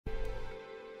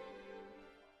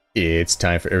It's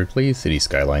time for Eric Plays City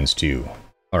Skylines 2.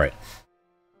 Alright.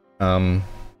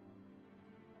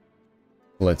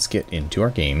 Let's get into our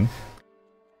game.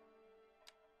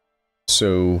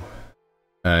 So,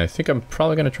 I think I'm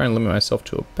probably going to try and limit myself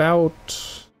to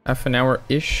about half an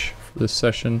hour-ish for this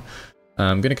session.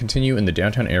 I'm going to continue in the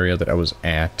downtown area that I was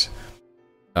at.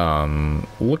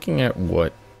 Looking at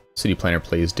what City Planner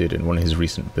Plays did in one of his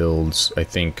recent builds, I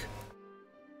think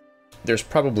there's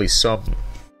probably some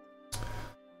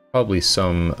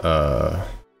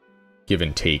give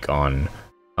and take on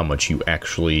how much you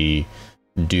actually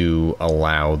do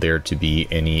allow there to be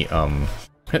any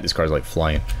this car's like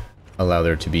flying, allow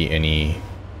there to be any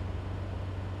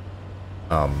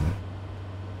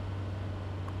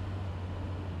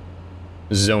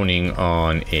zoning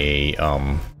on a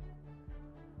on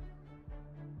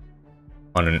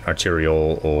an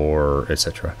arterial or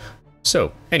etc.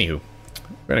 So anywho,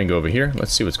 we're gonna go over here.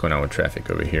 Let's see what's going on with traffic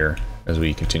over here as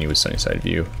we continue with Sunnyside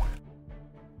View.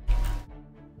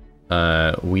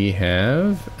 We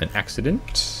have an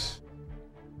accident.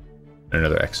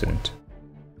 Another accident.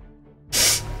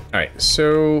 Alright,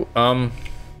 so,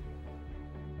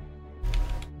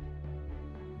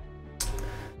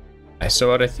 so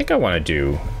what I think I want to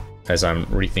do, as I'm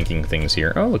rethinking things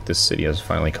here... Oh, look, this city has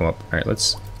finally come up. Alright,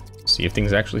 let's see if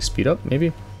things actually speed up,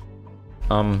 maybe?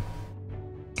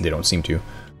 They don't seem to.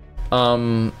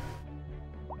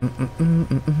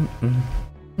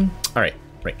 Alright,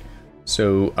 right.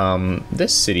 So,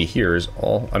 this city here is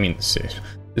all... I mean,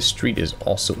 this street is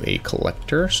also a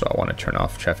collector, so I want to turn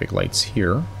off traffic lights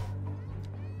here.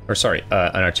 Or, sorry,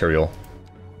 an arterial.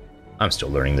 I'm still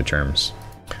learning the terms.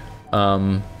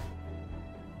 Let's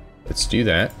do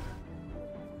that.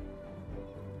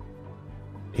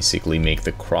 Basically make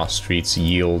the cross streets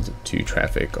yield to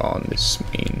traffic on this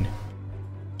main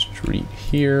street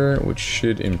here, which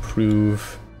should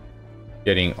improve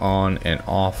getting on and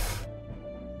off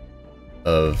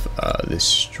of this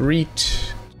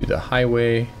street to the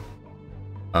highway.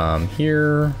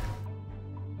 Here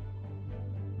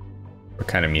we're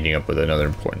kind of meeting up with another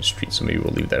important street, so maybe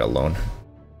we'll leave that alone.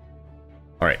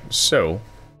 Alright, so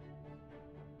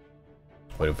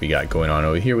what have we got going on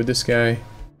over here with this guy?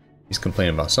 He's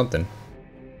complaining about something.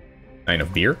 Kind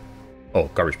of beer?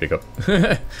 Oh, garbage pickup.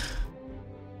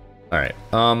 Alright,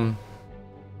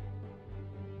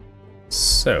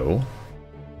 so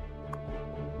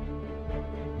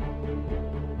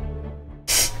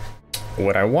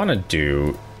what I want to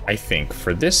do, I think,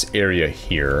 for this area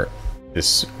here,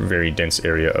 this very dense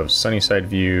area of Sunnyside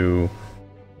View,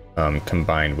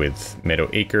 combined with Meadow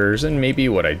Acres, and maybe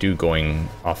what I do going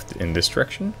off in this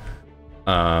direction,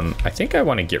 I think I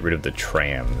want to get rid of the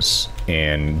trams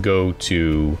and go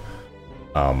to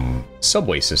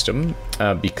subway system,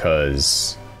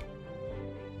 because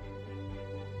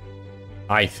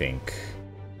I think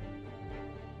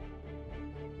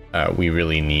we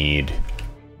really need...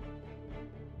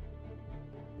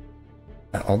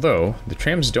 Although, the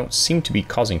trams don't seem to be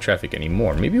causing traffic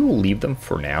anymore. Maybe we'll leave them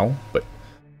for now, but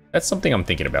that's something I'm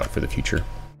thinking about for the future.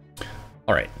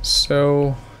 Alright,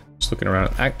 so just looking around.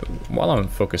 While I'm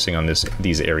focusing on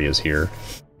these areas here,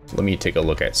 let me take a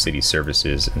look at city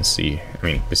services and see, I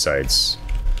mean, besides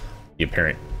the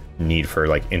apparent need for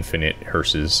like infinite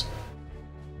hearses.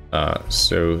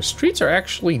 So streets are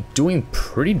actually doing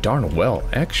pretty darn well,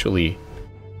 actually.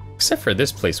 Except for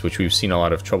this place, which we've seen a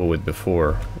lot of trouble with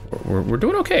before. We're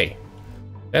doing okay.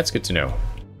 That's good to know.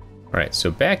 Alright, so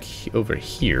back over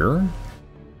here,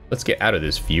 let's get out of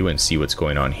this view and see what's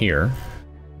going on here.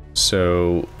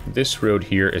 So this road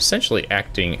here, essentially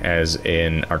acting as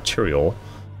an arterial,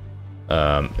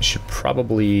 should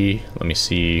probably, let me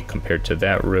see, compared to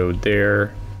that road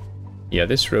there. Yeah,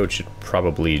 this road should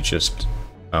probably just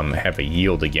have a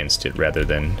yield against it rather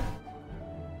than...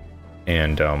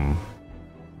 And,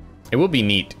 it will be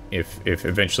neat if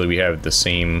eventually we have the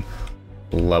same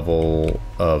level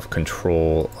of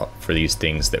control for these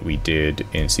things that we did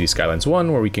in City Skylines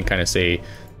 1, where we can kind of say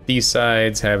these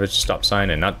sides have a stop sign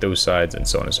and not those sides, and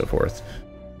so on and so forth.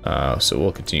 So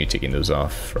we'll continue taking those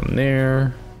off from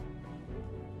there.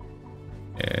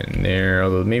 And there,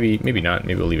 although maybe not,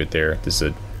 maybe we'll leave it there. This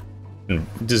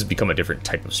has become a different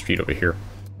type of street over here.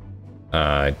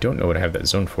 I don't know what I have that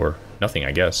zone for. Nothing,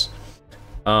 I guess.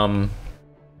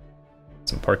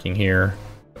 Some parking here,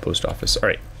 post office. All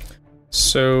right,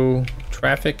 so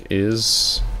traffic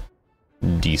is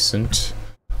decent.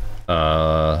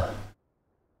 There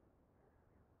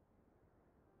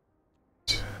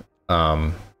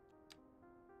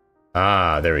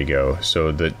we go.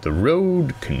 So the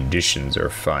road conditions are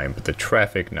fine, but the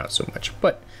traffic not so much.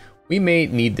 But we may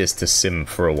need this to sim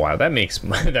for a while. That makes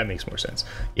more sense.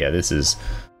 Yeah, this is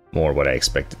more what I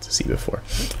expected to see before.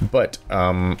 But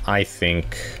I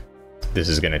think this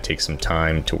is going to take some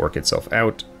time to work itself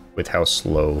out with how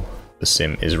slow the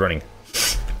sim is running.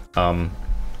 All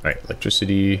right,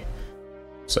 electricity.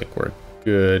 Looks like we're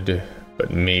good,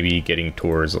 but maybe getting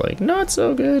towards like not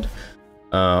so good.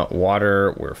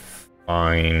 Water, we're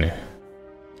fine.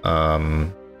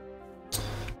 All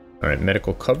right,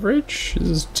 medical coverage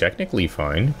is technically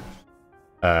fine.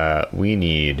 We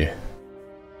need.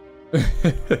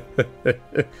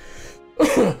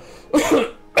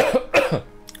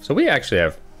 So we actually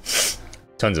have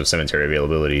tons of cemetery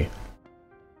availability.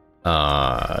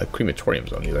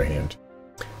 Crematoriums, on the other hand.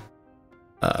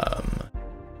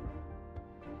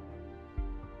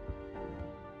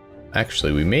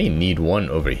 Actually, we may need one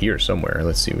over here somewhere.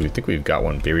 Let's see. We think we've got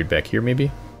one buried back here,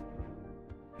 maybe.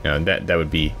 No, that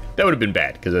would have been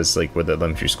bad because that's like where the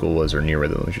elementary school was, or near where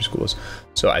the elementary school was.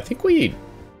 So I think we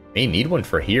may need one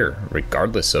for here,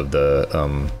 regardless of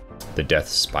the death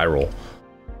spiral.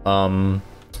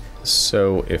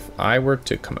 So if I were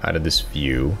to come out of this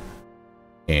view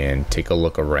and take a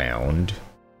look around,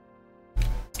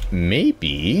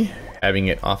 maybe having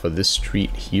it off of this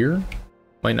street here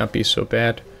might not be so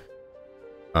bad.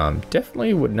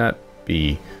 Definitely would not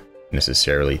be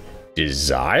necessarily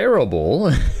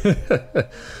desirable,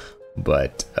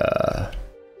 but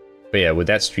yeah, with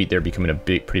that street there becoming a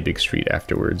pretty big street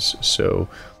afterwards. So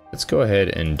let's go ahead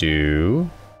and do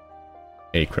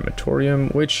a crematorium,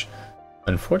 which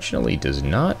unfortunately does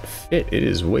not fit. It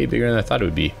is way bigger than I thought it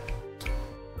would be.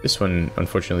 This one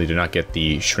unfortunately did not get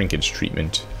the shrinkage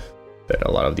treatment that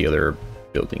a lot of the other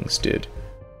buildings did.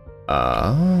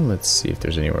 Let's see if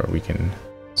there's anywhere we can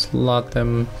slot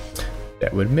them.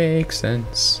 That would make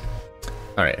sense.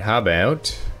 All right, how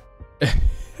about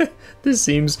this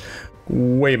seems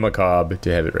way macabre to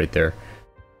have it right there.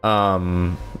 Let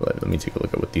me take a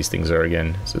look at what these things are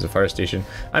again. So there's a fire station.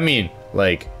 I mean,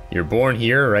 like, you're born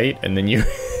here, right? And then you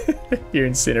you're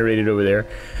incinerated over there.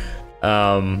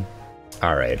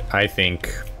 All right, I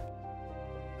think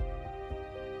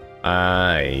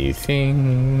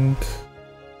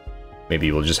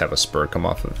maybe we'll just have a spur come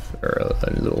off of, or a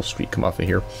little street come off of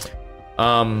here.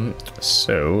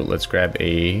 So let's grab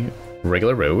a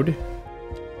regular road.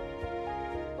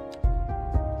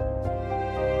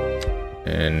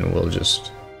 And we'll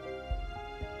just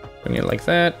bring it like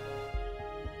that.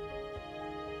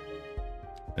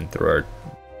 And throw our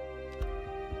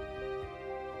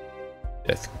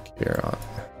death care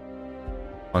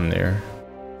on there.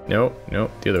 No,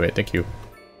 the other way, thank you.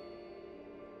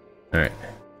 Alright.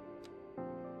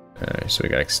 So we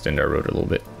gotta extend our road a little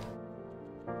bit.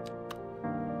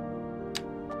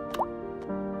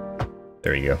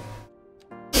 There you go.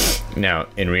 Now,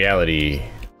 in reality...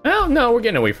 Oh, no, we're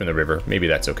getting away from the river. Maybe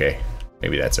that's okay.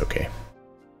 Maybe that's okay.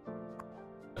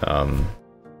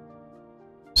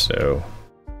 So...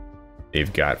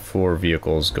 they've got 4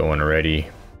 vehicles going already.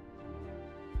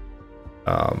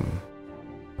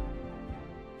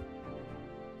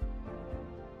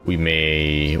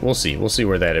 We'll see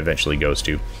where that eventually goes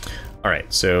to. All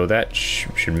right, so that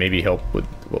should maybe help with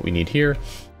what we need here.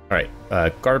 All right,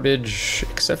 garbage,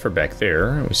 except for back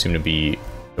there, we seem to be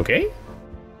okay.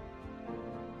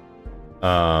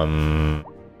 All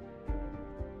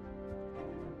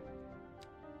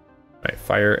right,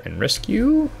 fire and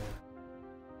rescue.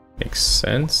 Makes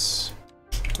sense.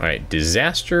 All right,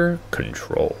 disaster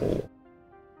control.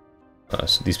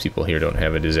 So these people here don't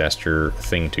have a disaster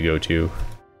thing to go to.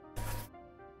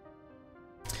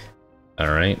 All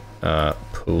right,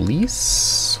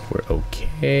 police, we're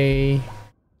okay.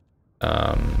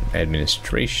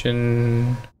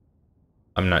 Administration,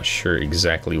 I'm not sure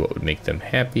exactly what would make them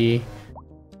happy.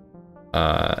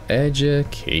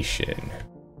 Education.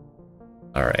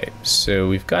 All right, so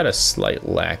we've got a slight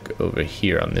lack over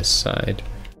here on this side.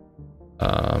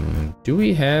 Do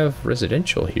we have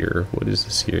residential here? What is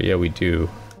this here? Yeah, we do.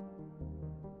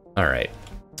 All right,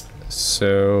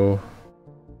 so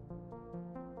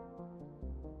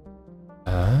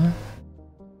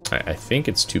I think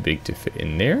it's too big to fit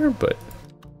in there, but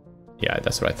yeah,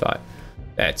 that's what I thought.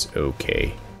 That's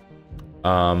okay.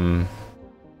 All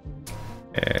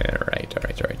right.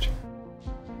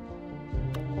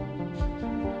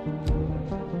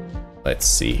 Let's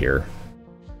see here.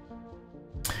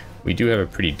 We do have a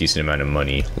pretty decent amount of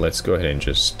money. Let's go ahead and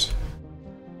just...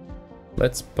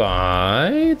 let's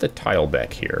buy the tile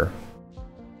back here.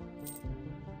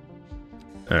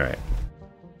 Alright.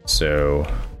 So...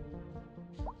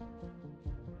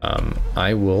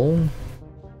 I will...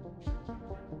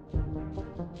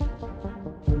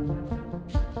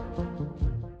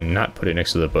 not put it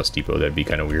next to the bus depot. That'd be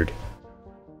kind of weird.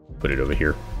 Put it over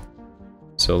here.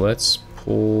 So so let's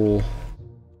pull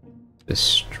the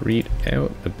street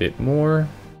out a bit more.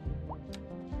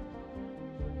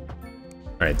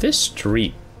 Alright, this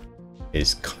street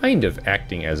is kind of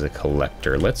acting as a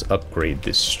collector. Let's upgrade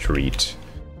this street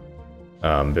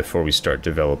before we start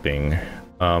developing.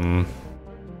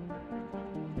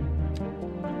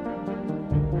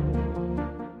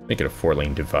 Make it a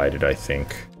 4-lane divided, I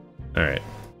think. Alright.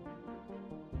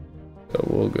 So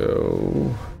we'll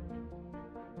go...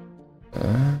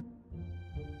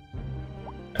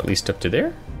 at least up to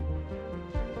there?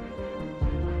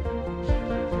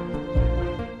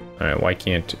 Alright, why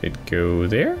can't it go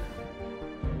there?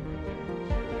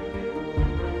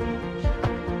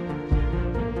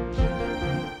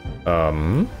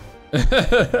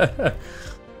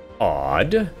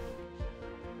 Odd.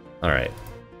 Alright.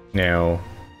 Now,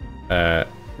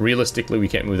 realistically, we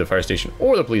can't move the fire station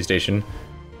or the police station.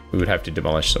 We would have to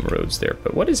demolish some roads there.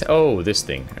 But what is... oh, this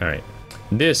thing. Alright.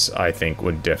 This, I think,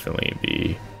 would definitely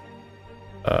be...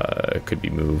 could be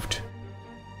moved.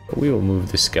 But we will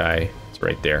move this guy. It's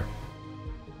right there.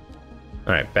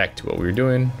 Alright, back to what we were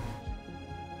doing.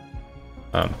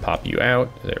 Pop you out.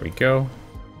 There we go.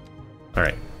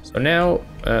 Alright. So now,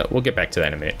 we'll get back to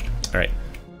that in a minute. Alright.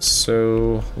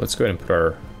 So, let's go ahead and put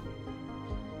our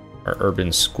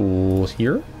urban school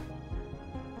here.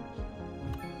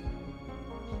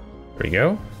 There we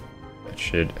go. That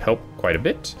should help quite a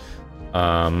bit.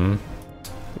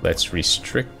 Let's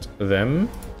restrict them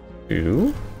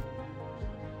to...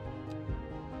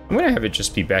 I'm gonna have it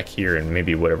just be back here and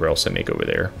maybe whatever else I make over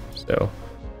there. So,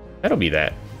 that'll be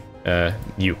that.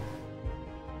 You.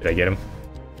 Did I get him?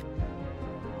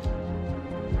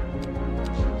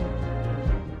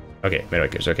 Okay,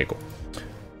 Meadowakers. Okay, cool.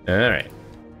 Alright.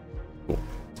 Cool.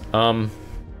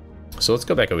 So let's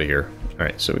go back over here.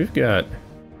 Alright, so we've got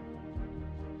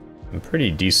some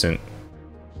pretty decent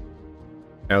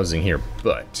housing here,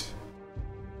 but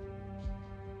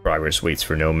progress waits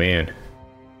for no man.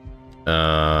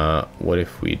 What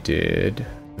if we did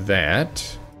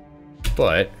that,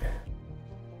 but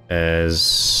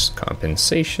as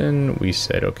compensation, we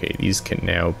said, okay, these can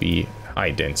now be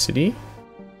high density.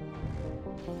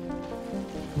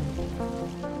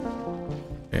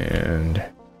 And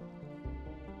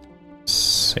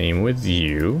same with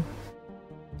you.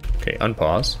 Okay,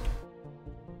 unpause.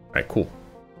 Alright, cool.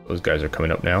 Those guys are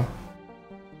coming up now.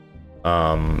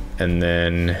 And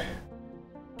then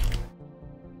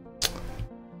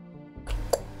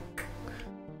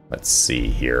let's see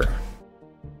here.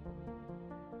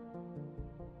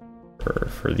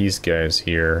 For these guys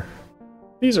here,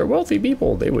 these are wealthy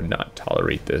people. They would not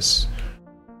tolerate this.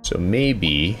 So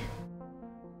maybe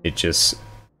it just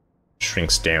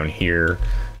shrinks down here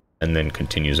and then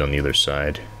continues on the other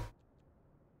side.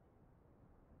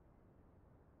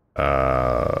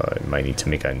 I might need to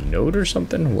make a note or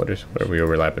something. What are we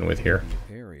overlapping with here?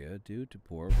 Area due to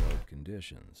poor road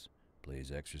conditions.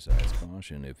 Please exercise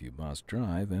caution if you must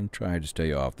drive and try to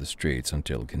stay off the streets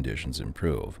until conditions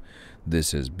improve.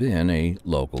 This has been a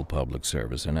local public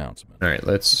service announcement. All right,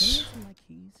 let's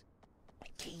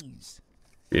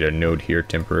read a note here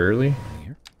temporarily.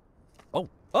 Here?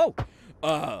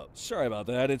 Sorry about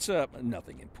that. It's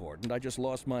nothing important. I just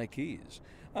lost my keys.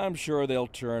 I'm sure they'll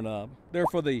turn up. They're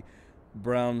for the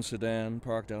brown sedan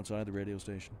parked outside the radio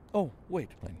station. Oh, wait.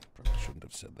 I probably shouldn't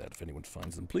have said that. If anyone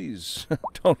finds them, please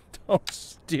don't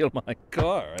steal my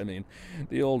car. I mean,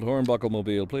 the old hornbuckle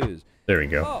mobile, please. There we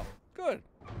go. Oh, good.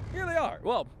 Here they are.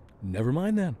 Well, never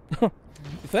mind then.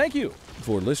 Thank you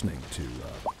for listening to...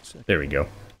 there we go.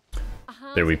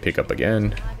 There we pick up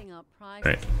again.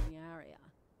 Right.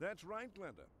 That's right,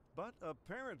 Glenda. But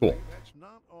apparently Cool. that's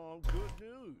not all good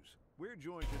news. We're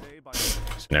joined today by...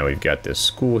 So now we've got this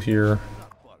school here.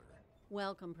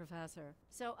 Welcome, Professor.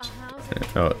 So,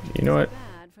 Oh, you know what?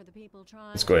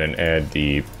 Let's go ahead and add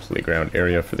the playground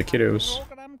area for the kiddos.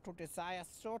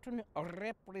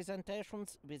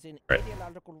 Right.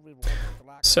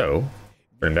 So,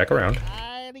 turn back around.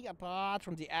 Apart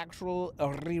from the actual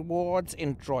rewards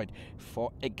enjoyed.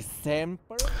 For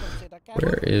example,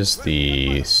 Where is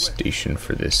the station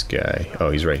for this guy? Oh,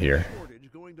 he's right here.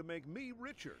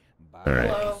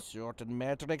 Alright. Certain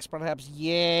metrics, perhaps,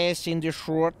 yes, in the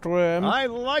short term. I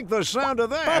like the sound of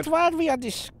that. But what we are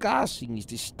discussing is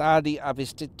the study of a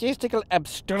statistical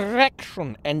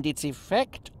abstraction and its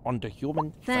effect on the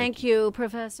human Thank you,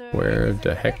 Professor. Where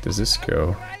the heck does this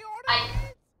go?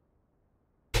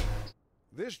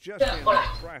 This just in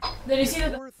traffic.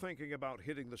 If we're thinking about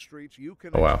hitting the streets, you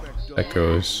can Oh wow, expect that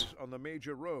goes. on the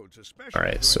major roads, especially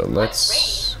Alright, so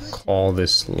let's call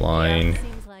this line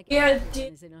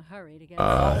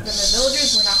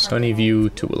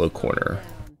Sunnyview to Willow Corner.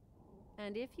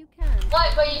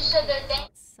 What? But you said they're dead.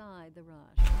 Outside the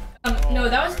rush. No,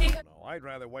 that was because No, I'd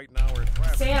rather wait an hour in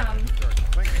traffic. Sam than start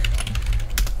thinking about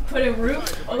it. put a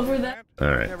roof over them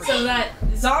Alright. so that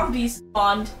zombies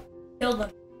spawned, killed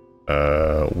them.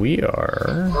 We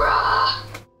are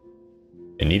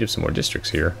in need of some more districts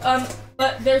here.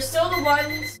 But they're still the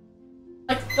ones,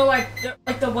 like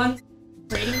the ones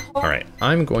trading hall. Alright,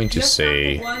 I'm going to Just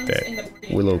say have the ones in the that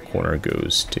breeding Willow area. Corner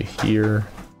goes to here.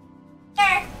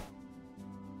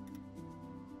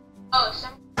 Oh,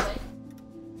 some.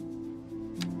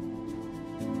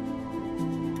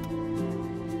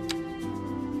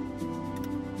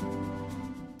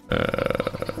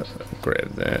 Grab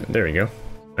that. There we go.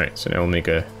 Alright, so now we'll make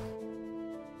a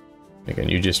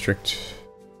new district.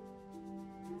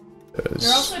 There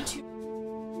are also two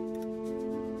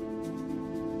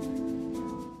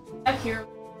up here.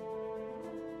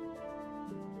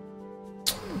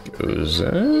 Goes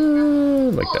like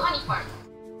Oh, that. honey farm.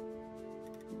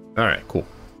 Alright, cool.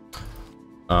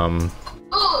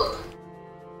 Ooh.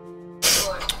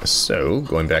 So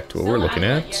going back to what we're looking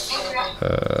at,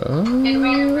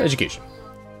 education.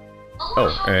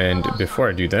 Oh, and before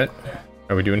I do that,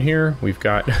 how are we doing here? We've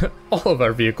got all of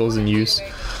our vehicles in use.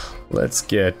 Let's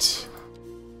get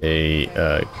a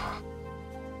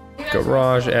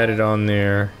garage added on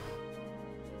there.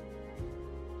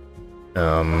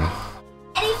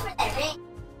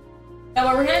 Yeah,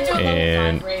 well, we're gonna do a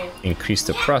And level 5 raid. increase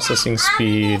the processing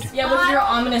speed, Yeah, with your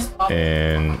ominous bubble.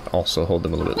 and also hold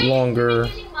them a little bit longer.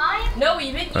 No, we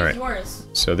didn't use Alright. yours.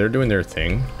 So they're doing their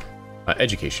thing.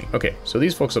 Education. Okay, so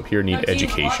these folks up here need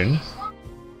education.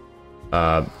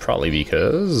 Probably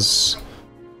because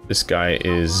this guy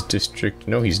is district.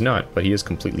 No, he's not, but he is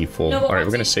completely full. No, but All right,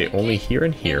 we're once gonna you say get only here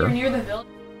and You're here. near the village.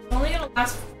 It's only gonna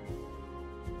last.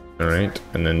 All right,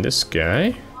 and then this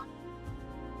guy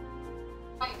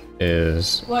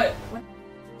is What?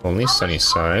 only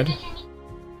Sunnyside.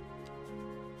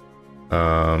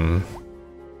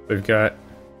 We've got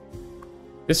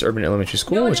this urban elementary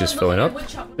school, No, which no, is look filling at up. my wood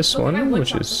chop. This Look at my one, wood which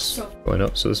chop. is It's so- filling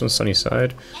up. So this one's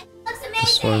Sunnyside.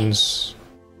 This one's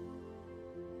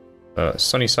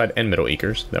Sunnyside and Meadow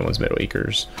Acres. That one's Meadow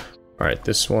Acres. All right,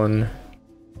 this one.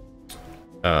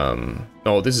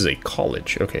 Oh, this is a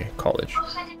college. Okay, college.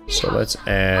 So let's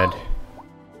add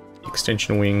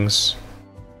extension wings.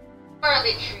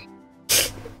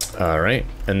 All right,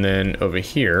 and then over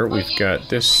here we've got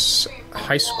this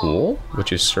high school,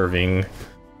 which is serving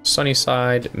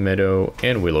Sunnyside, Meadow,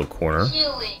 and Willow Corner.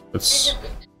 It's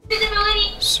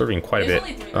serving quite a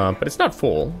bit, but it's not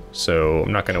full, so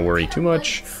I'm not going to worry too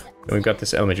much. And we've got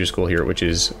this elementary school here, which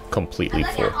is completely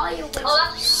full.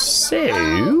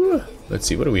 So, let's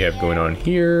see, what do we have going on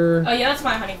here? Oh yeah, that's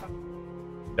my honey farm.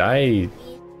 Did I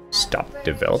stop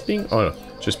developing? Oh, no,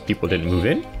 just people didn't move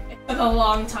in? It took a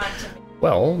long time to make.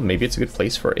 Well, maybe it's a good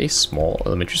place for a small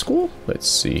elementary school. Let's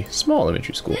see, small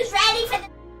elementary school. Who's ready for the...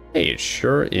 Hey, it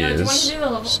sure No, do you want to is. do the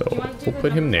level? So do you want to do we'll the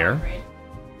put him level there, 5 raid?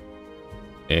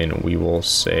 and we will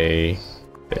say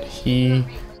that he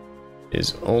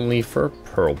is only for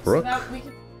So Pearlbrook. that we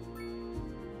can.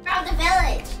 From the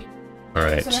village. All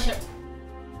right. So that's it.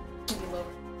 Be lower.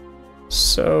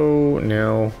 So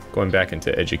now going back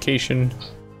into education,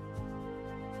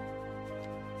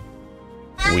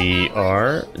 we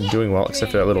are doing well,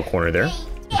 except for that little corner there.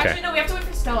 Actually, Okay. no, we have to wait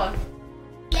for Stella.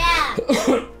 Yeah.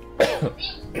 I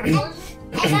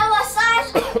know a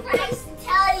surprise to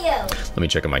tell you. Let me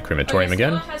check on my crematorium Okay,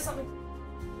 again. Stella has something.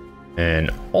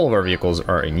 And all of our vehicles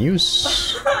are in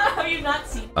use. Have you not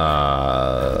seen?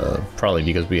 Probably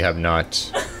because we have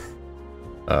not.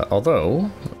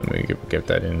 Although, let me get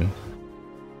that in.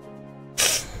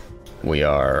 We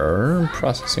are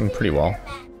processing pretty well.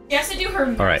 She has to do her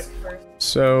mask right. first.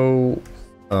 So,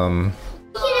 We can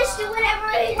just do whatever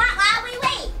we want while we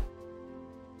wait.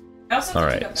 I also have all to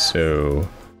do right. the mask. So,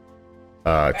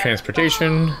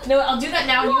 transportation. No, I'll do that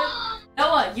now.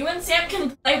 Noah, you and Sam can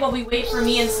play while we wait for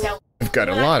me and Stella. We've got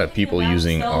a lot of people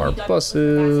using our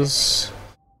buses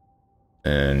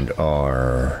and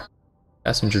our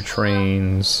passenger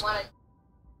trains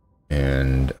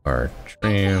and our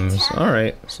trams. All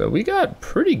right, so we got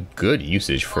pretty good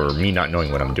usage for me not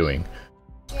knowing what I'm doing.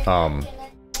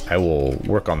 I will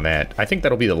work on that. I think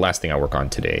that'll be the last thing I work on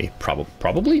today.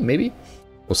 Probably, maybe.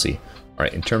 We'll see. All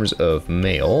right, in terms of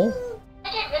mail,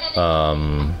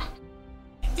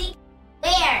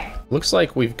 Where? looks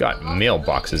like we've got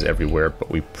mailboxes everywhere, but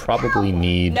we probably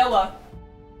need. Noah,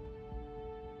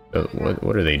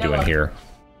 What are they doing Noah. here?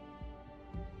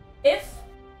 if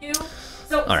you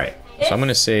so All right, if so I'm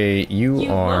gonna say you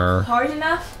you are work hard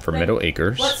enough for like Meadow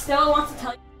Acres, what Stella wants to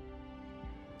tell you.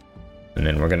 and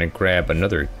then we're gonna grab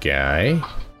another guy.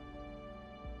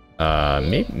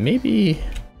 Maybe.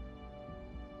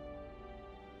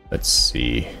 Let's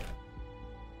see.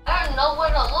 I don't know where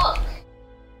to look.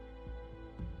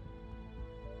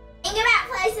 Think about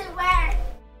places where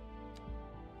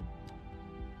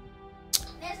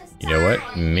there's a sign. You know what?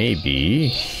 Maybe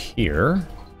here.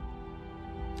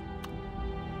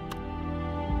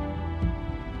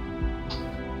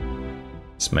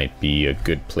 This might be a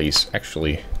good place,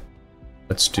 actually.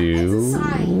 Let's do.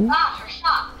 Ah, for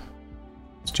shop.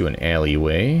 Let's do an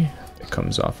alleyway that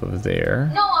comes off of there.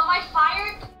 No, am I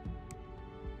fired?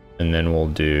 And then we'll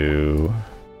do.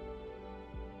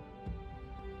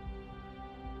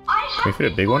 Can we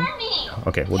fit a big one?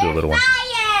 Okay, we'll do a little one.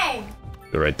 Fired.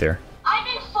 Do it right there. I've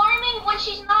been farming when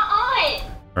she's not on.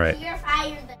 Alright. You're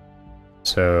fired.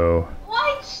 So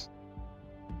What?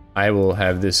 I will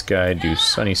have this guy do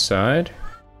Sunnyside.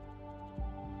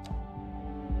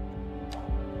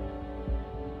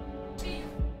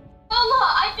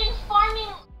 Lola, I've been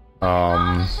farming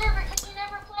on the server. Can you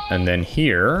never play? And then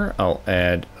here I'll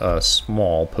add a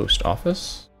small post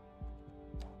office.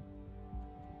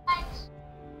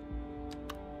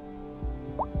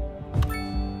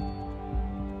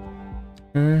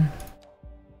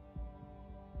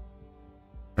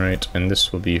 Alright, and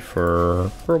this will be for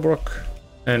Pearlbrook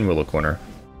and Willow Corner.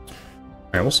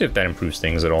 Alright, we'll see if that improves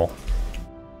things at all.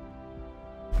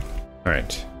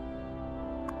 Alright.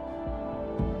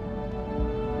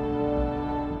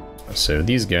 So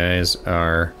these guys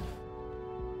are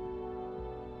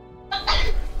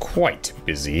quite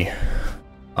busy.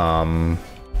 What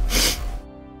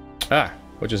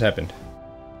just happened?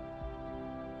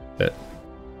 That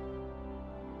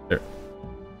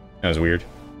was weird.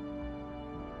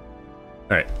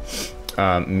 Alright.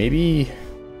 Maybe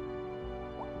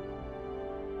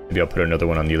I'll put another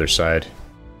one on the other side.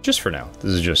 Just for now.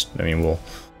 This is just, I mean, we'll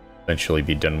eventually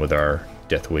be done with our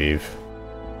death wave.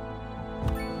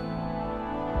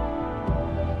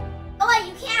 Oh,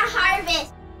 you can't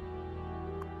harvest.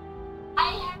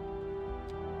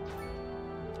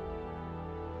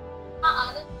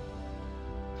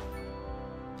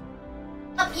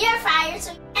 Oh, you're fired,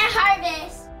 so you can't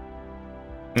harvest.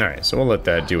 Alright, so we'll let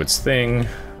that do its thing.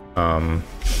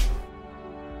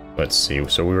 Let's see.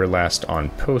 So we were last on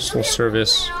postal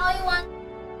service.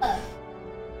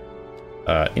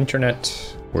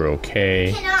 Internet, we're okay.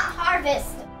 You cannot harvest.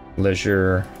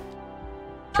 Leisure,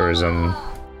 tourism,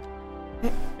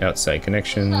 outside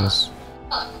connections.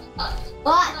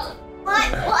 What?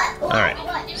 Alright,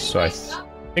 so I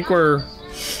think we're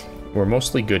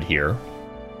mostly good here.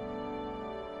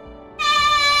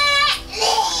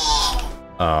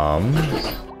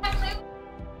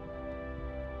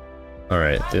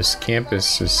 Alright, this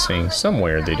campus is saying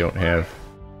somewhere they don't have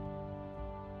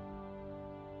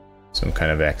some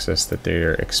kind of access that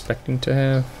they're expecting to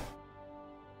have.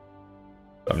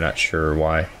 I'm not sure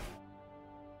why.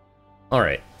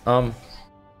 Alright, Alright,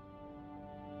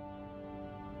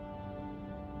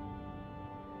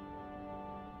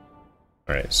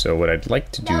 so what I'd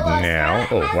like to do now...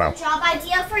 Oh, wow. Job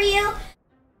idea for you.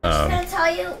 I'm just gonna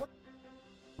tell you.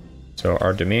 So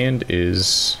our demand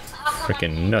is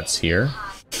freaking nuts here.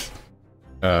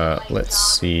 Let's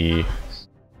see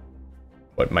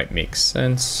what might make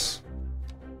sense.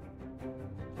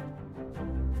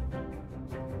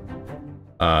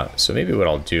 So maybe what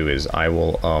I'll do is I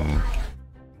will, I'm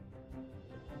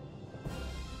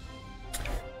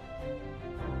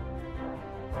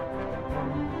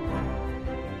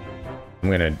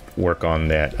gonna work on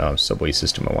that subway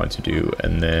system I want to do,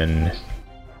 and then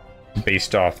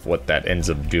based off what that ends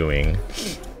up doing,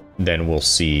 then we'll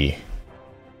see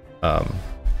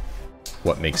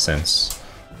what makes sense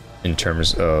in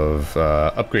terms of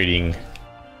upgrading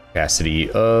capacity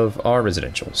of our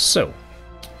residential. So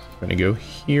I'm gonna go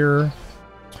here,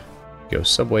 go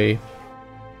subway,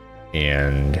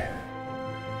 and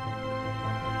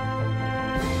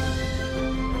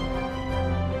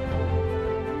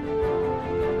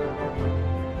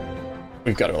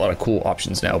we've got a lot of cool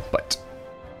options now, but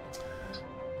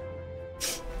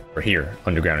for here,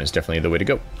 underground is definitely the way to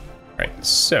go. Alright,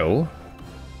 so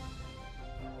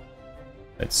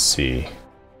let's see.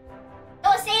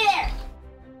 Oh, stay there.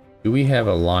 Do we have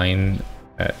a line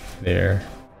at there?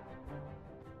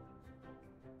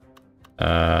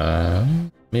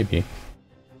 Maybe.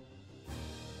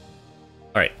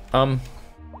 Alright,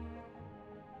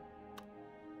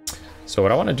 so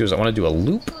what I want to do is I want to do a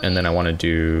loop, and then I want to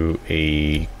do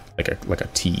a like a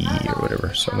T or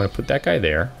whatever. So I'm going to put that guy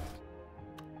there.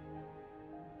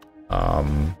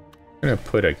 I'm going to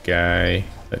put a guy,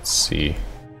 let's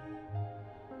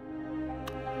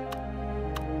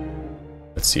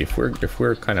let's see if we're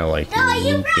kind of like No,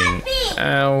 you looping wrapped me.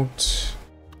 out,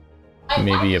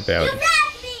 maybe about You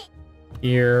wrapped me.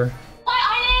 here. Why?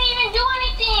 I didn't even do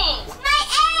anything. My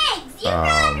eggs. You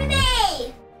wrapped me.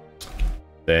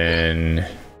 Then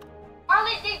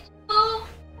Marley did too.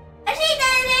 I did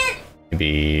it.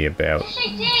 maybe about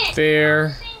She did.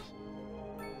 there.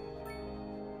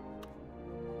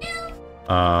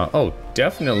 Oh,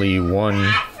 definitely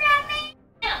one.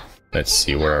 Let's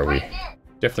see, where are we?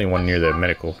 Definitely one near the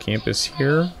medical campus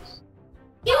here.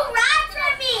 You wrapped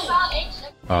for me.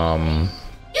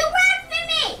 You wrapped for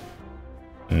me.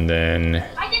 And then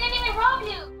I didn't even rob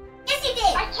you. Yes, you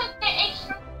did. I took the eggs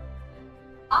from.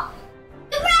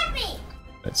 You wrapped me.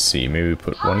 let's see, maybe we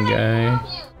put one guy.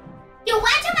 You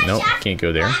went to my Nope, shop. can't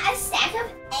go there. Bought a sack of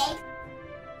eggs.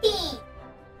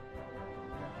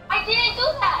 I didn't do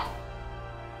that.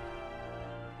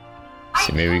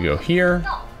 See, maybe we go here,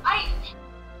 No,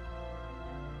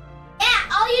 yeah,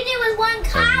 all you did was one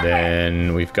copper. and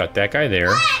then we've got that guy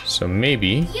there. So maybe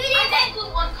You didn't do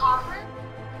one copper.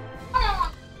 No,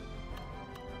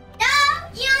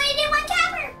 you only did one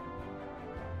copper.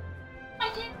 I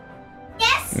did.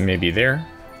 Yes. maybe there.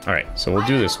 All right, so we'll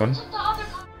do this one.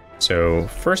 So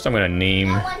first, I'm gonna name.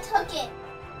 No one took it.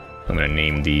 I'm gonna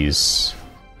name these.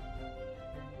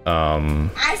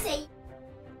 I say.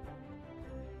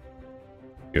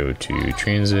 Go to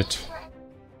transit.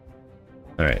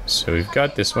 All right, so we've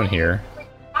got this one here.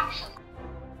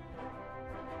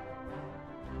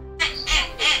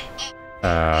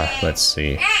 Let's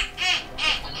see.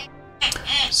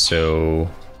 So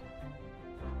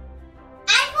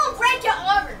I will break your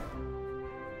armor.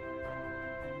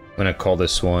 I'm gonna call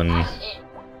this one My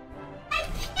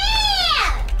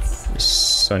pants.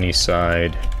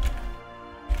 Sunnyside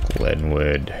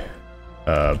Glenwood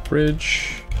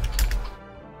Bridge.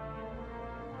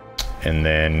 And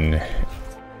then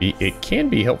it can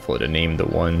be helpful to name the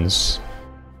ones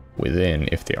within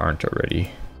if they aren't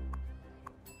already.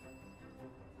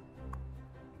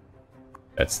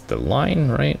 That's the line,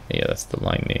 right? Yeah, that's the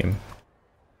line name.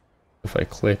 If I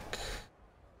click...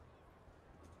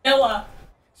 Noah,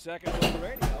 Second on the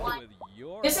radio with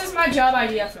your this is my job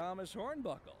idea. Thomas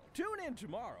Hornbuckle. Tune in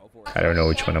tomorrow for I don't know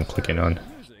which one I'm clicking on.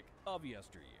 music of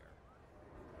yesteryear.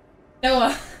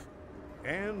 Noah.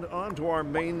 And on to our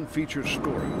main feature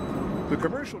story. The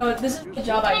commercial. Oh, this is the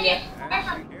job idea. As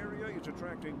the area is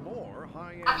attracting more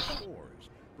high-end stores,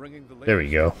 bringing the There we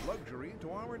go. latest luxury to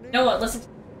our neighborhood. Noah, listen.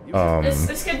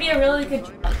 This could be a really good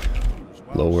job.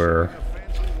 Lower...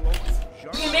 You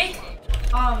can make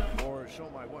Or so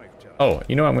my wife tells me. Oh,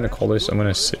 you know what I'm gonna call this? I'm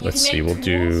gonna say, let's see, we'll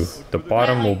do... The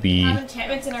bottom will be have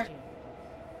enchantments in our.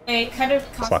 They kind of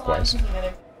cost Clockwise. a lot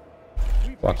together.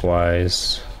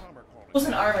 clockwise. Tools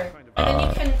and armor. And then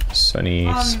you can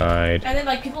Sunnyside and then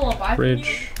like people will buy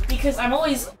Bridge. from you because I'm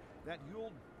always That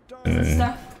you'll die. And then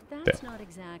stuff. That's not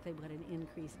exactly what an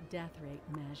increased death rate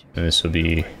measures. and this will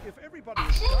be If everybody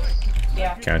is dying,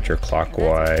 Yeah.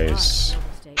 counterclockwise.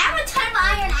 I'm a ton of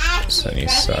iron axe.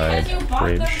 Sunnyside Because you bought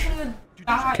them Bridge. from the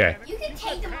guy. Okay. You can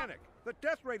take them. panic. The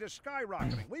death rate is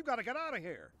skyrocketing. We've got to get out of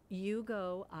here. You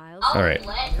go, I'll... All right.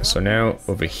 So now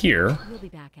over here, We'll be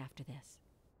back after this.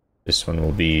 this one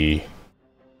will be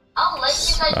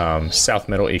South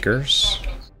Meadow Acres.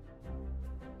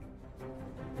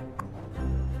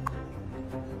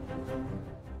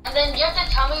 And then you have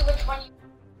to tell me which one you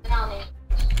and I'll name.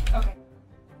 Okay.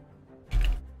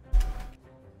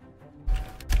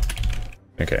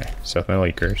 Okay, South Meadow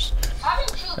Acres. Having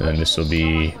two And then this will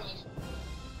be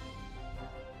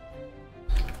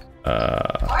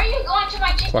Are you going to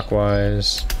my kitchen?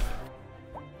 clockwise.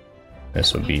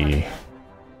 This will be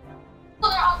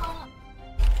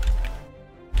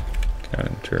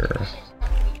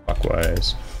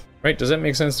counterclockwise. Right? Does that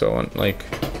make sense? Do I want like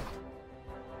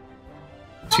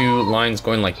two lines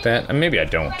going like that? Maybe I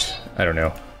don't. I don't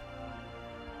know.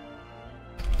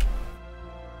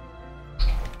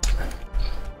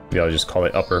 Maybe I'll just call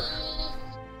it upper.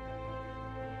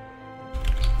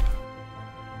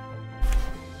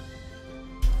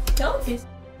 Tell if it's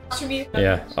should be.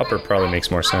 Yeah, upper probably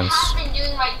makes more sense. I have been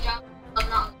doing my job of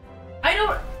not.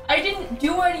 I didn't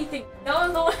do anything. No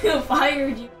one's the one who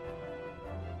fired you.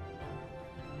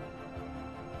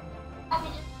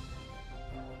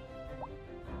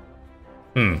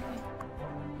 Hmm.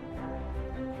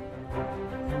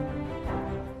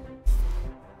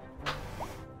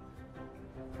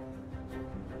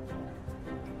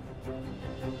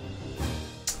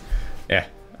 Yeah,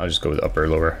 I'll just go with upper,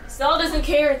 lower. Stella doesn't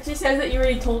care. It just says that you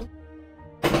already told.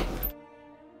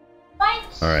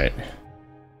 All right.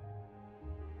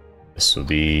 This will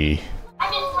be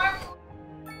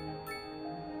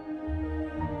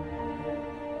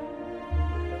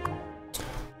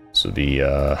This will be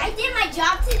I did my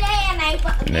job today and I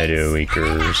Meadow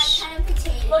Acres,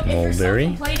 Look, if you're still Mulberry.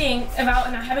 complaining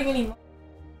about not having any money,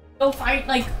 go find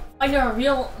a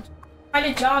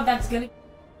job that's gonna.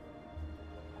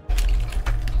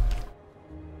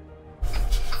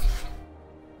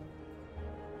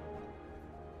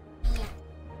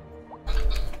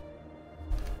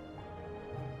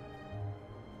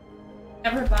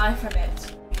 Never buy from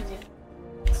it.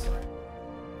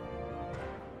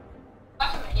 Buy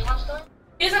from anyone's store?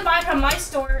 He doesn't buy from my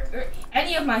store or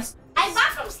any of my stores. I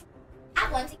bought from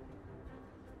at one.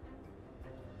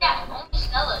 Yeah, only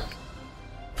Stella's.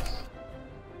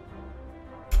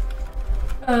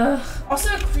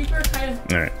 Also a creeper kind of.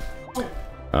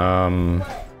 Alright.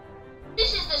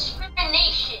 This is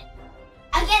discrimination.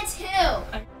 Against who?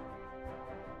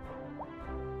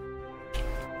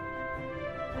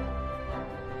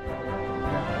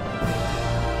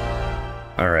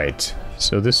 Alright.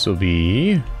 So this will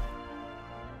be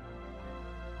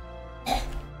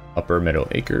Upper Meadow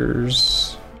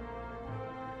Acres.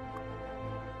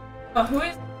 Oh, who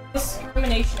is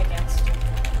discrimination against?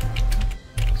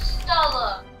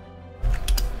 Stella.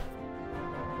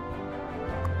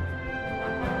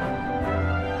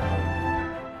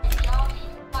 Job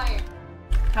fired.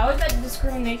 How is that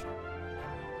discrimination?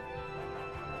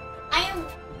 I am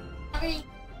very.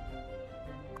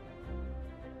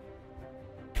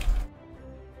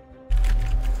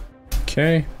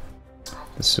 Okay.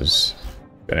 This is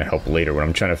gonna help later when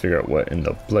I'm trying to figure out what in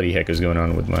the bloody heck is going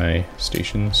on with my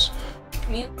stations.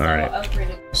 Me and Alright. Stella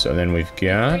upgraded. So then we've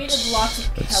got, Upgraded lots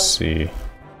of let's help. see.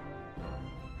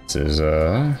 This is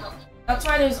That's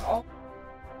why there's all.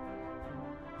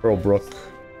 Pearlbrook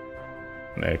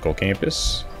Medical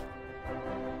Campus.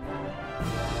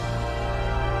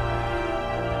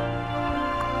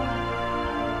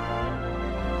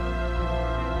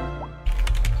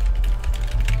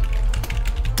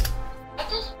 I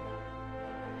just.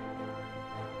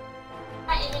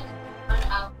 I even run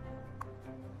out.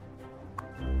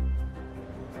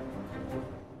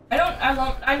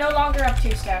 I no longer have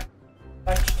 2 staff.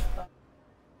 I have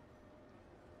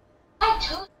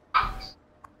 2 stacks.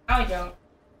 I don't.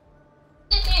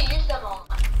 Did you use them all?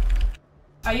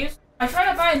 I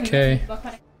try to buy a new Okay. book,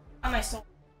 but on my soul.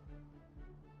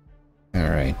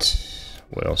 Alright.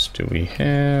 What else do we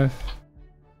have?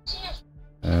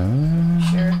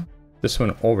 Sure. This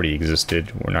one already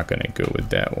existed. We're not gonna go with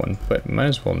that one, but might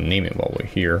as well name it while we're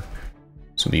here.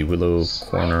 This will be Willow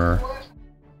Corner.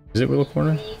 Is it Willow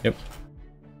Corner? Yep.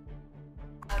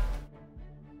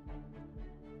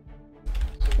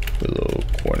 Willow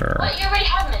Corner. But you already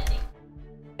have many.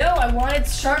 No, I wanted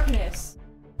sharpness.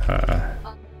 Can't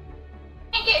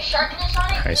get sharpness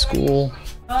on it. High School.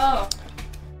 Oh.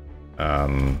 A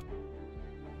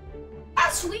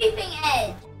sweeping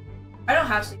edge. I don't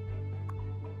have to.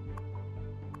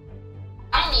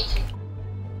 I need to.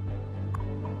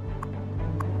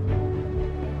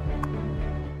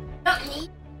 Don't need.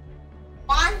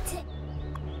 Want it.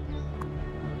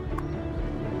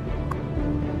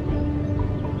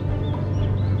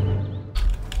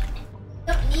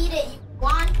 Don't need it. You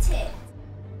want it.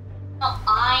 No,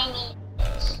 I need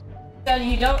it. So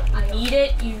you don't need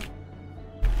it, you.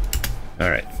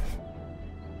 Alright.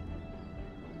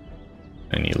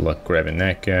 Any luck grabbing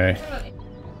that guy?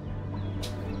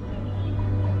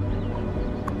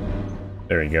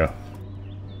 There we go.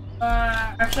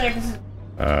 Actually, this is.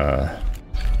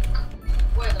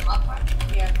 Where the muck are.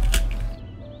 Yeah.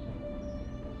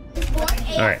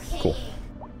 Alright, cool.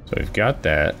 So we've got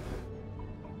that.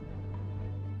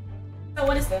 So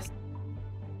what is this?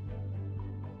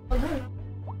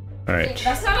 Alright.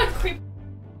 That's not a creep.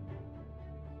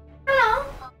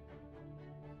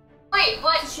 Wait,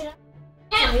 but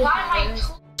can't buy my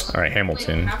tools Alright,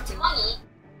 Hamilton. Have to. money.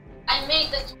 I made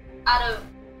the tools out of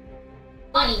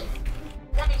money.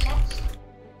 Does that make sense?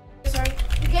 Sorry.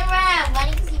 You can run out of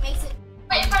money because he makes it.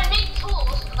 Wait, if I make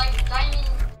tools like diamond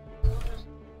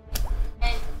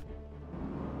and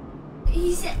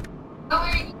he said, "Oh,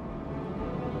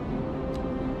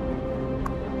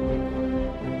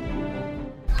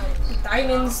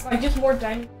 Diamonds, like just more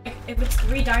diamonds. Like, if it's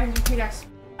 3 diamonds, you could ask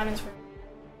diamonds for.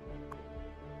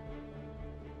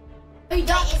 oh, you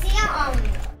don't." Is he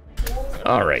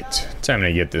Alright, time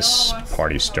to get this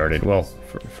party started. Well,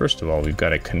 first of all, we've got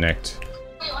to connect.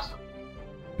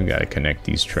 We've got to connect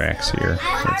these tracks here.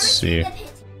 Let's see.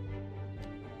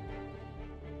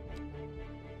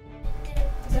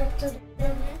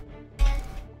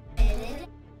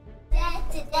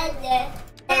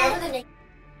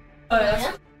 Oh,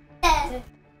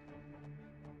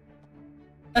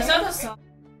 that's not the song.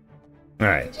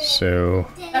 Alright, so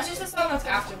That's just the song that's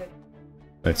after it.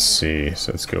 Let's see.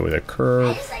 So let's go with a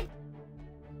curve.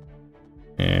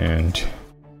 And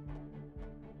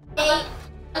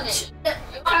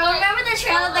I remember the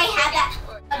trailer they had that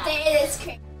updated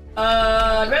screen.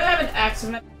 I'd rather have an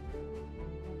accident.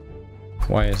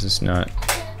 why is this not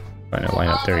trying to line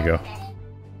up? There you go.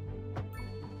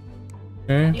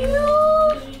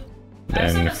 Okay.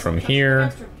 Then from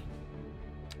here,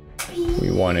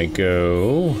 we want to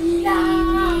go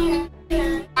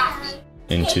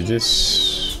into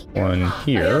this one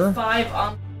here. 5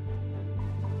 on.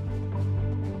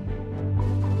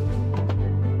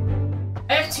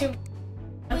 I have 2.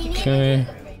 Okay.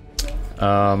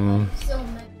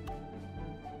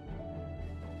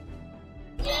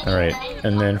 Alright,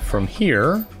 and then from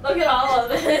here, Look at all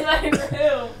of it in my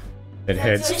room. it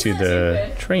heads to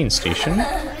the train station.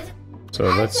 So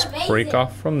let's break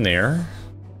off from there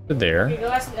to there. Okay, go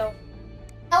ask Noah.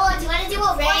 Noah, do you want to do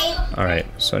a raid? Alright,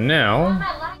 so now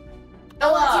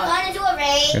Noah, do you want to do a we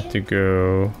raid? have to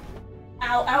go.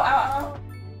 Ow, ow, ow, ow.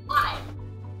 Why?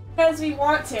 Because we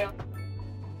want to.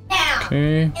 Now,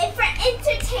 Okay. it's for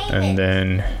entertainment. And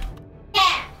then Yeah.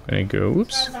 I'm gonna go.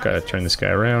 Oops, gotta turn this guy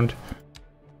around.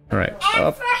 Alright, And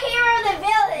up. for Hero of the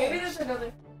Maybe Village. there's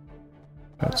another.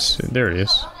 Let's see. There it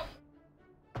is.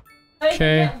 I can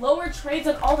Okay. get lower trades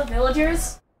on all the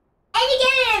villagers. And you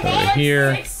get an Over advance.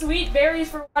 here, 6 sweet berries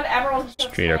for 1 emerald.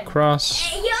 straight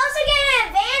across. You also get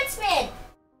an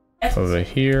advancement. Over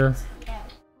here.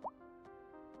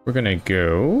 We're gonna I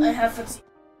go. have 50.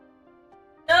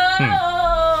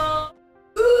 No!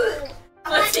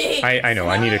 Let's see. I know,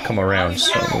 I need to come around,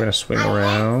 so we're gonna swing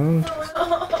around.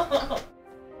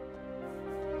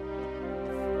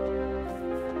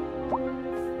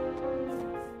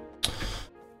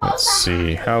 Let's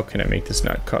see, how can I make this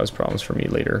not cause problems for me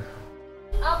later?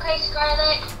 Okay,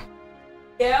 Scarlet.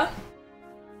 Yeah?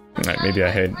 Alright, maybe I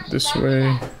head this way,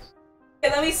 Okay,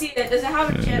 let me see it. Does it have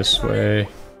a and jet this on it? way.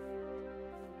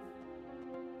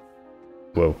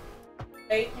 Whoa.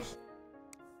 Right?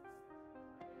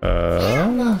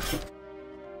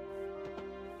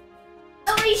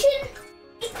 Oh, we should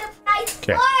make the price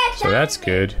Okay, more so that's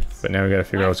good, but now we gotta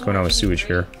figure out what's going on with sewage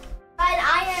here. An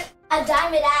iron, a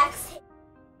diamond axe.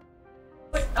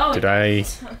 Wait, oh, Did I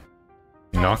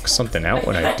knock something out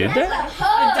when I did that?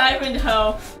 a diamond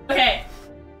hoe. Okay.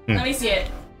 Let me see it.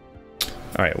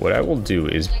 Alright, what I will do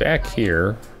is back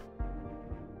here,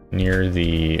 near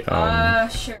the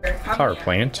Sure. How power many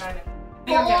plant, diamonds? I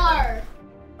think I'm getting- Four.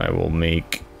 I will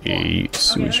make a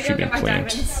sewage Okay, let me go treatment get my plant.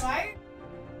 diamonds.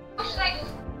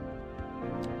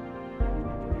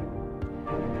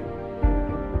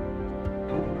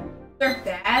 They're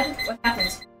bad? What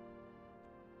happened?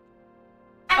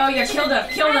 Oh yeah, kill them!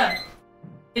 Kill them!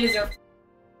 It is their.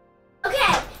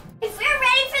 Okay, if we're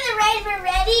ready for the raid, we're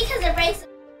ready because the raid's.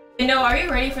 No, are you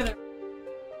ready for the?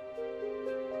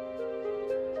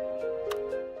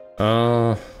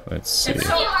 Let's see. It's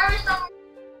so-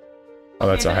 Oh,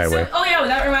 that's a Okay, highway. oh yeah,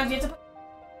 that reminds me. To...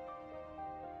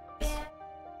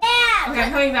 Yeah. Okay,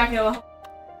 I'm coming back, Noah.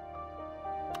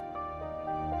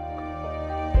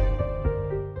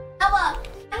 Noah,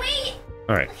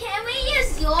 Alright, can we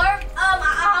use your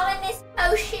ominous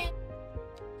potion?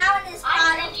 Ominous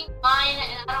bottle. Mine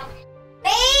and I don't.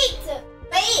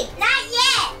 Wait, not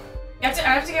yet.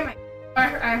 I have to get my.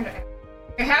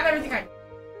 I have everything I.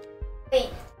 Wait.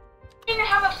 I don't even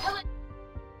have a pellet.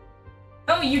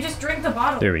 Oh, you just drink the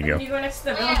bottle. There we and go. then you go next to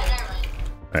the Oh, village. yeah, never mind.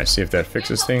 alright, see if that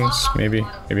fixes things. Maybe,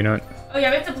 maybe not. Oh yeah,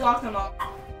 we have to block them all.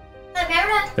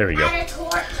 Remember? There we go. Add a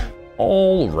torch.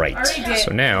 Alright, Already did. so There's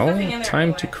now, nothing in there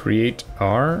time to anyway. create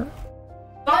our.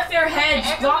 Block their heads.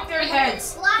 Block their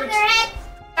heads. Block their head.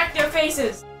 Protect their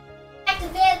faces. Back to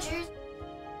villagers.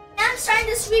 Now I'm starting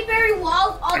to sweep every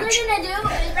wall. All they're gonna do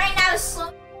is right now is slow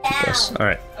down. Yes,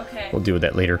 alright, Okay. we'll deal with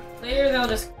that later. Later they'll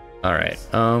just Alright,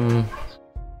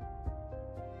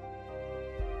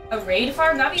 a raid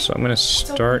farm. That'd be. so I'm gonna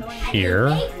start here.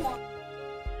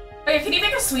 Okay, can you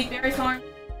make a sweet berry farm?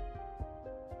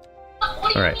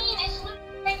 What do Alright. you mean? It's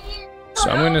literally right here. So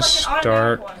I'm no, gonna like an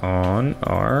start automatic on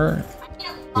our I need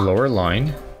a lower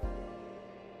line.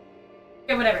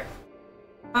 Okay, whatever.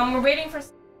 We're waiting for.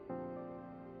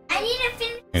 I need to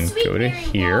finish And sweep go to every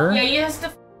here. wall. Yeah, you have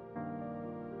to.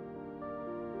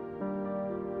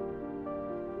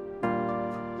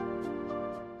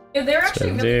 Yeah, they're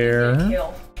actually really there. easy to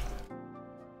kill.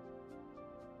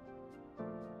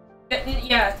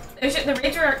 Yeah, the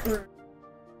raids are.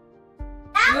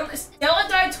 Stella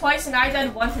died twice and I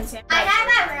died once and Sam I died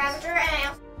have four my times. raptor and I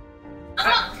also.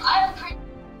 I have a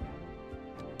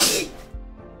pretty.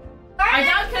 I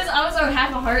died because I was on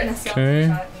half a heart and a skeleton Okay.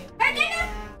 shot at me. We're gonna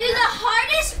do the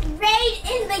hardest raid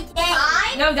in the game.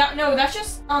 right? No, that's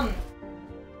just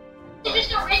It's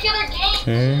just a regular game.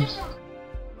 Okay. It's just a-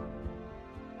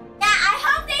 Yeah, I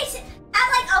hope they have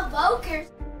like a Boker.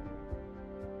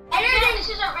 Better Yeah, than this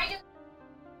is a regular.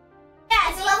 yeah,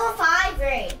 it's a level 5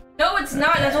 raid. no, it's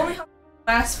not. That's only how it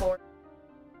lasts for.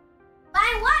 But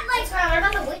I want like what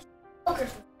about the witch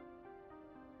Bokers?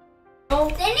 Oh,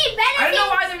 They need I better don't know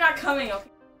things. why they're not coming. Okay.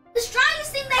 The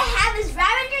strongest thing they have is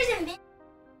Ravagers and Vin.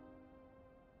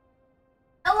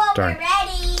 Oh, well, Darn. we're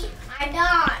ready. I'm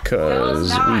not. Because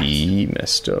not. we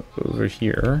messed up over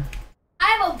here. I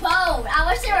have a bone. I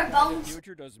wish there were bones.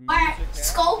 Future does Or music have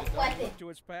scope to weapon. to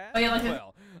its past? Oh, yeah, like a-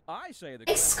 Well, I say the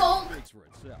It's scope. speaks for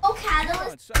itself. Oh, On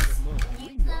catalyst. Saturday morning, we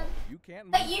Use know them. you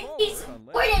can't But move you forward need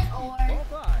unless Warden you or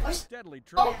both eyes steadily or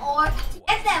trail to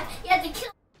get them. You have to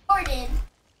kill Warden.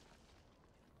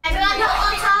 Everyone go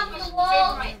on top of the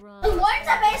wall. The wardens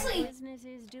are basically. Business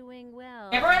is doing well.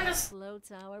 Everyone just-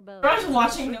 floats our boat. Everyone's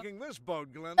watching. Thinking this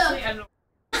boat, Glenn. I don't-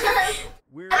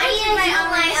 We're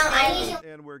I need my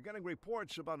and we're getting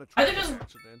reports about a I think traffic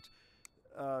it's-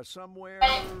 accident somewhere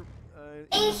in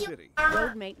the city.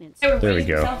 Road maintenance. They were There we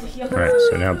waiting go. for to heal. Alright,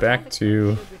 so now back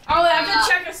to... Oh, I have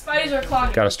to check if spiders are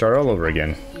clogging. Gotta start all over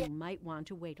again. You might want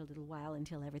to wait a little while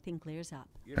until everything clears up.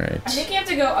 Alright. I think you have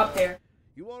to go up there.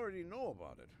 You already know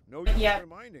about it. No use Yeah.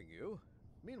 reminding you.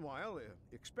 Meanwhile,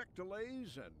 expect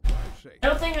delays and drive safe. I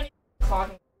don't think I need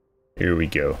clogging. Here we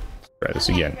go. Let's try this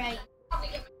again. Right.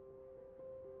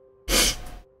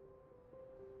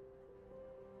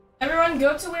 Everyone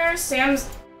go to where Sam's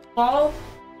ball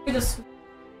to the sweep.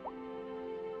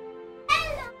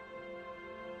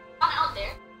 Out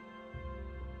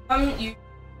there. You.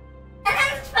 And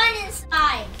have fun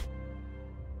inside.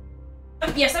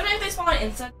 Yeah, sometimes they spawn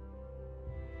inside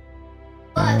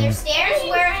Oh, there's stairs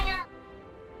where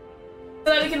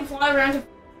so that we can fly around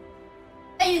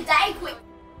to. you die quick.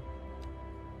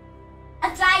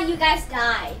 That's why you guys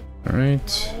die.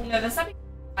 Alright. You know, that's something.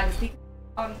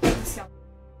 The skeleton.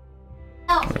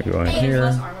 No. We're going Hey,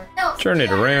 Less here. armor. No. Turn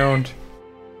it around.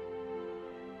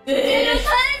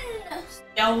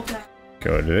 Skeleton.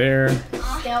 Go to there.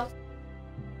 Stealth.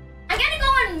 I gotta go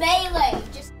on melee.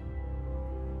 Just.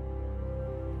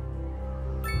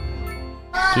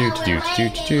 Do, do, do,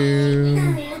 do,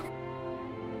 do.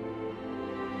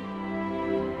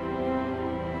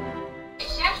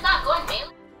 Sam's not going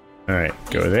melee. Alright,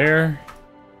 go there.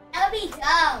 That would be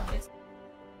dumb.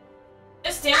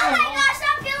 Just stand Oh on the my wall. gosh,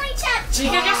 stop feeling checked. We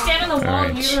can just stand on the wall and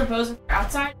Alright. use our bows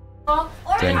outside the wall.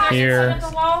 Or Then If there's here.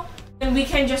 inside the wall, then we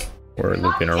can just We're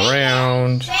looping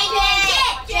around. Drink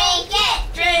it! Drink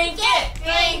it! drink it,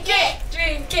 drink it,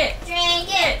 drink it, Drink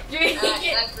it! drink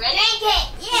it. That's ready. Drink it!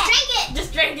 Yeah! Drink it!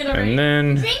 Just drink it already. And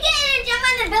then... Drink it and jump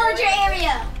on the villager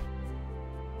area!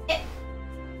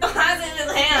 Has it in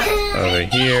his hand. Over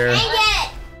here. Drink it!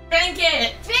 Drink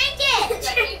it. Drink it!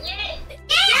 Drink Drink it. it!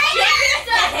 Drink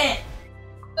it.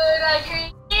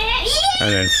 Drink it. And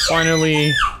then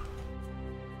finally,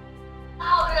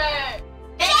 Louder.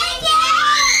 Drink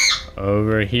it!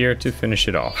 over here to finish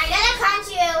it off. I'm gonna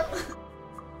punch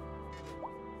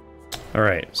you!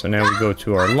 Alright, so now we go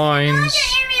to our lines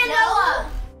Villager area,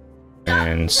 Noah!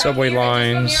 and subway Just go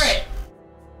lines. near it.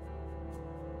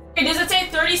 Okay, does it say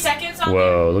 30 seconds on there?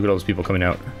 Whoa, look at all those people coming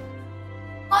out.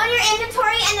 On your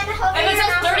inventory and then hover If it your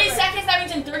says mouse 30 over. seconds, that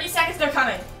means in 30 seconds they're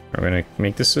coming. We're gonna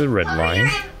make this a red Hover your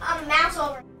line. mouse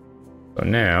over. So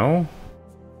now,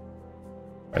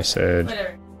 I said,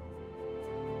 Literally.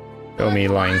 show me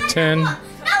line 10. Noah,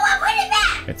 put it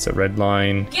back! It's a red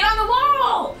line Get on the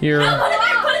wall! here, No, put it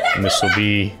back, put it back! and this will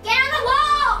be Get on the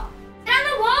wall! Get on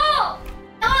the wall!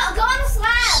 Noah, go on the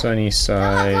slab! sunny Noah, go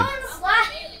side, on the slab!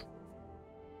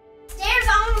 Stairs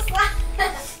on the slab!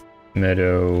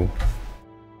 meadow,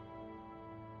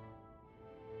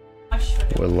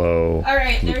 willow.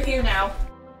 Alright, they're here now.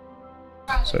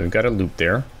 So we've got a loop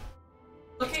there.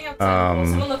 Looking outside. Will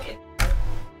someone look in?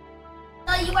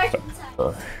 No, you are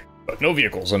inside. But no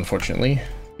vehicles, unfortunately,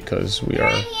 because we You're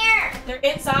are in here! They're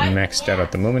inside. maxed out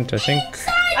at the moment, I think.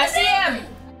 I see him!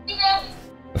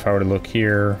 If I were to look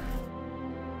here,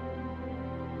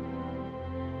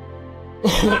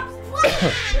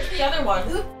 Where's the other one?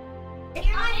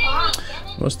 You're on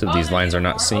most of these lines are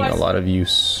not seeing a lot of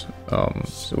use.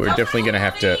 So we're definitely gonna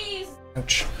have to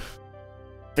ouch,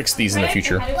 fix these in the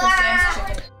future. Sorry,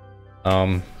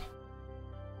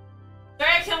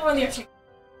 I killed one of your chickens.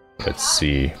 Let's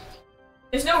see.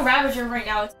 There's no Ravager right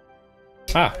now. It's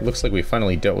Ah, looks like we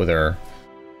finally dealt with our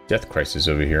death crisis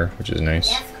over here, which is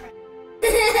nice.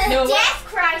 No, what? Death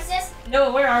crisis!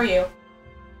 No, where are you?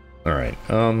 Alright,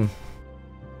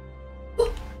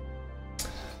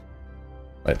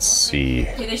 let's see.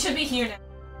 Okay, they should be here now.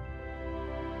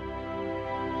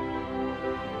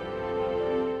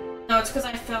 it's because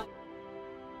I fell.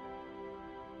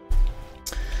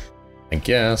 I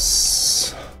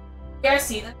guess You guys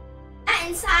see them? Not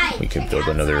inside. we could Check build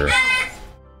outside. another They're inside.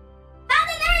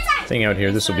 thing out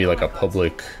here. This will be like a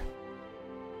public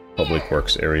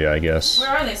works area, I guess. Where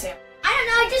are they, Sam? I don't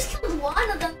know. I just killed one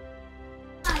of them.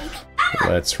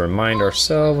 Let's remind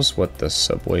ourselves what the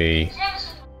subway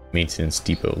maintenance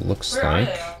depot looks Where are like.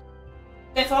 they?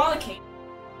 They follow the cave.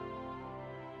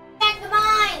 Check the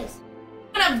mines.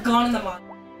 I've gone in the mine.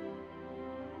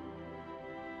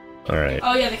 Alright,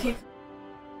 Oh yeah, the cave.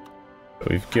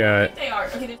 we've got They are.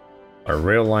 Okay, our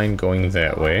rail line going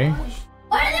that way. One of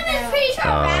them is pretty sure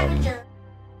Ravager.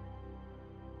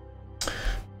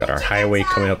 Got our highway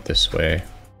coming up this way.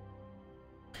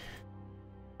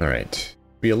 Alright.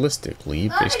 Realistically,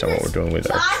 based on what we're doing with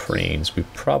our trains, we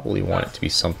probably want it to be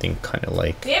something kind of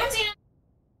like... we haven't seen it.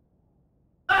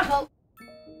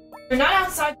 They're not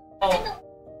outside. Oh.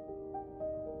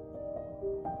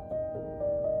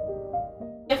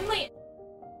 Definitely.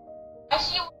 I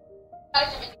see you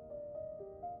guys have been.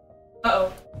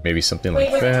 Uh-oh. Maybe something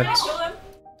Wait, like was it trying to that. kill them?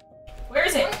 Where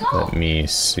is it? Let me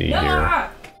see No, here.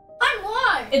 One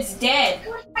more. it's dead.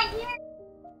 Right here.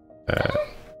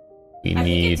 We I think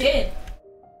need... it did.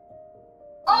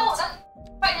 Oh, that's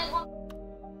right. There's one.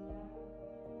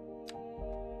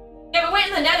 Yeah, but wait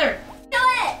in the nether. Kill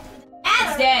it.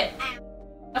 It's dead.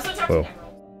 That's what Whoa. talking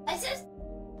about. Let's just.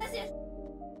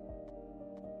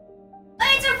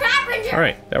 Oh, it's a Ravager.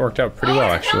 Alright, that worked out pretty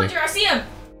well, it's a actually. villager, I see him.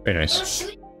 Very Oh, nice.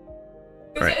 shoot.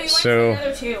 Alright, He went to so- the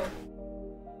nether too.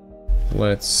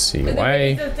 Let's see, But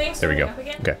why... the thing's There we go. going up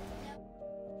again? Okay.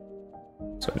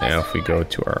 So now if we go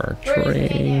to our Where is it?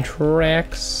 train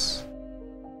tracks...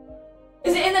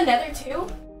 Is it in the nether too?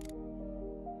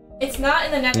 It's not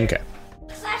in the nether. Okay,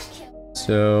 Slash kill.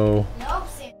 so... Nope.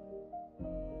 Sam.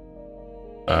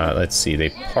 let's see, they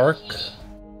park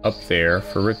up there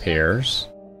for repairs.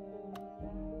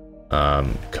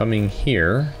 Coming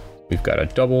here, we've got a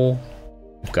double,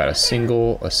 we've got a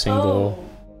single, Oh.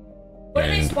 Where do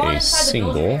they and spawn a inside the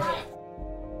single. building area?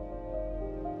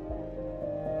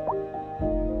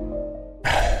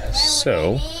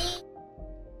 So,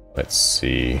 let's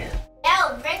see.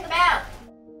 Bell, ring the bell.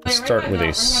 Let's Wait, start ring with my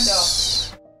a... bell,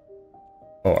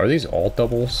 ring my Oh, are these all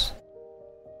doubles?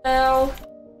 Well,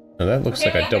 No, that looks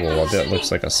Okay, like a double, while that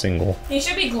looks like a single. he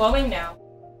should be glowing now.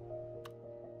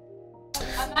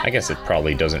 I guess it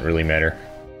probably doesn't really matter.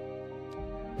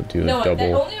 We'll do No, a that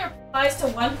double. only applies to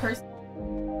one person.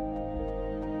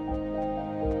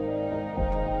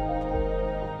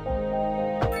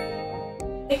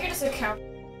 I think you're just a count.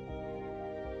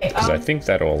 Okay, Because I think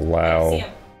that'll see allow...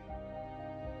 him.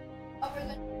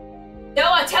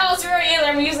 Noah, tell us where he is.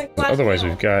 I'm using flash Otherwise,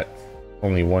 mail. we've got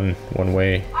only one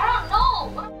way. I don't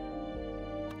know.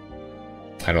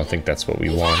 I don't think that's what we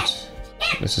want,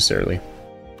 necessarily.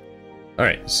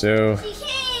 Alright, so... She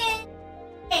can.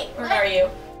 Hey, Where what? are you?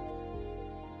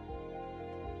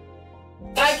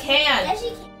 I can. Yes, she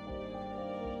can.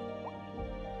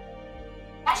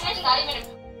 Actually, it's not even.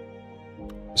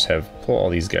 Just pull all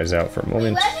these guys out for a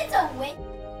moment. What if it's a win?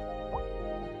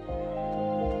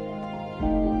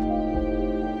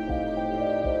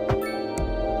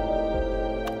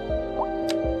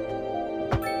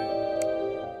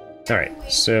 Alright,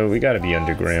 so we gotta be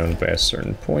underground by a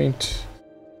certain point.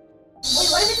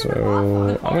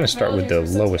 So, I'm gonna start with the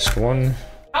lowest one.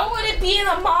 How would it be in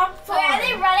a mob Wait, farm? are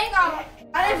they running on?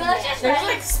 Are they villagers They're running?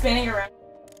 like spinning around.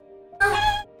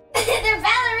 They're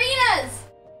ballerinas.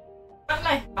 Not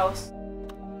my house.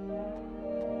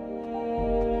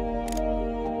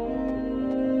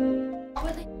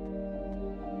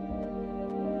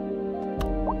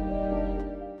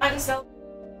 I'm so.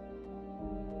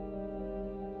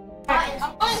 I'm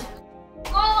going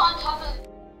on top of.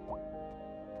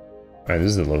 Alright,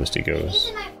 this is the lowest it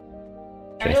goes.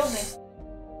 I don't think so.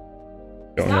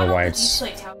 Don't Not know on why the it's... deep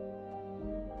slate tower.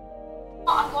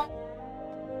 I'm going.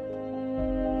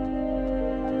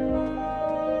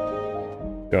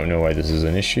 Don't know why this is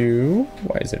an issue.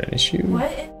 Why is it an issue?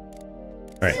 What?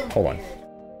 Alright, hold on.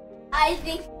 I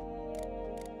think.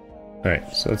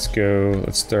 Alright, so let's go.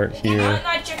 Let's start I'm here.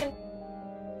 not chicken.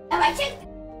 Have I checked?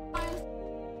 I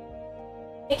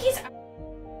think he's.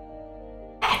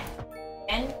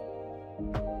 And.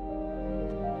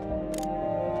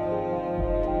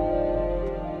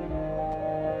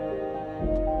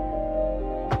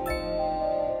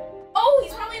 Oh,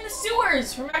 he's probably in the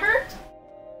sewers. Remember?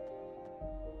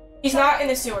 He's not in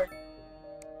the sewer.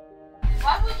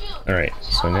 Why would you? Alright,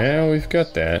 so now we've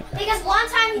got that. Because one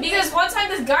time. Because one time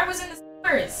this guy was in the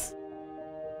sewers.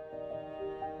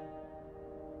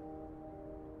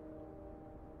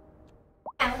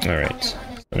 Alright.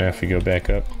 Gonna have to go back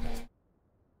up.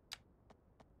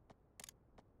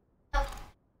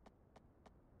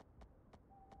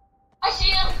 I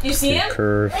see him. You see him?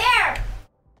 Curve. Where?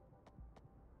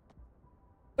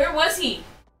 Where was he?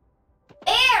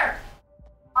 Where?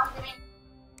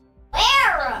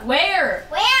 Where? Where?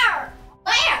 Where?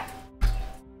 Where?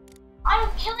 I'm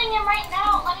killing him right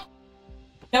now. Let me.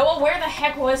 Noah, where the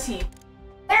heck was he?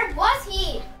 Where was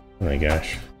he? Oh my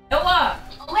gosh. Noah!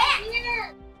 Where?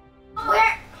 Here.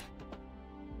 Where?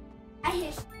 I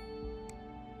hear.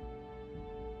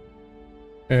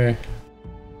 Okay.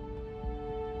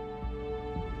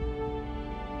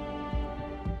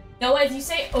 Noah, if you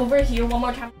say over here one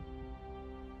more time.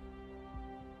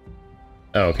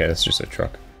 Oh, okay, that's just a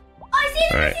truck. Oh, I see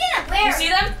them. Alright. I see them. Where? You see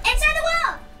them? Inside the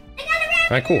wall. They got a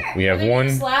rabbit. Alright, cool. We have Are they near the one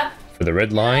slab? for the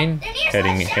red line, heading out. They're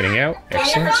near her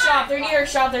Excellent. shop. They're near her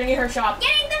shop. They're near her shop.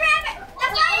 Getting the rabbit. The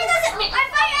fire doesn't. My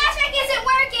fire aspect isn't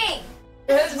working.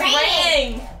 It's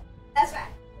raining. raining. That's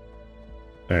right.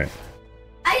 Alright.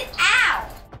 Ow.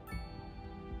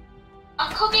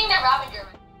 I'm cooking that rabbit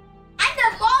German. I'm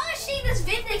demolishing this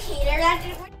vindicator that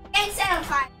didn't set on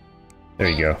fire. There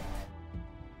you go.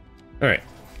 Alright.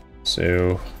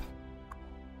 So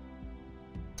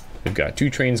we've got 2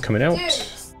 trains coming out. Dude,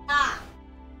 stop.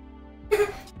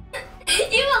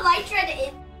 You would like trying to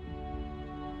in.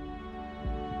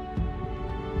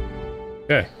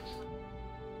 Okay.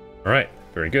 Alright,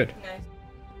 very good. Nice.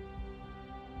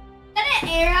 Is that an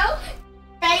arrow?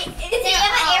 Right? Is it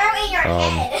an arrow in your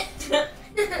head?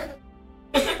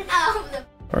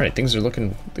 Alright, things are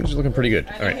looking pretty good.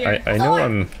 Alright, I know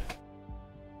I'm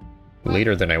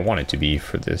later than I want it to be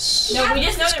for this. No, we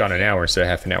just know It's gone an hour instead of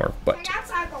half an hour, but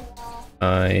outside the wall.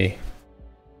 I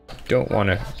don't want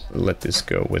to let this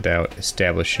go without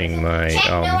establishing my Check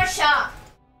door shop.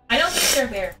 I don't think they're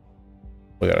there.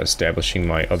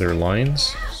 other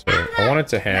lines. So I wanted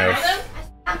to have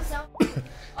I'm so.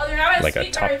 Oh, they're not like a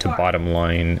top to bottom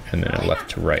line and then a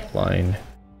left to right line.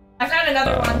 I found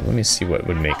another one. Let me see what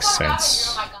would make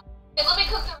sense. Oh my god. Okay, let me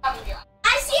cook the rabbit German.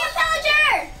 I see a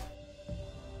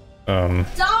pillager. Um,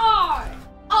 Darn.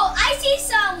 Oh, I see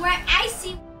some where I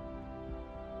see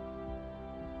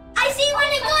one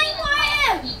going for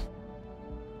him.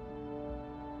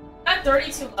 I'm at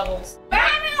 32 levels. We're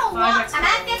having a walk. Five I'm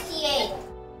at 58.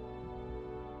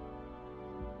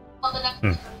 On the next. We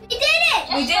did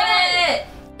it. We did it!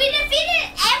 We defeated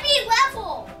every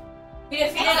level. We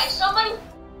defeated Okay, somebody.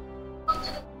 Come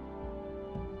to the.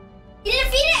 We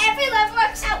defeated every level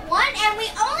except one, and we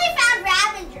only found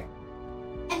Ravager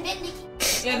and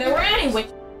Vindicator. Yeah, there weren't any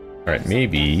witches. Alright,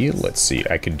 maybe, let's see,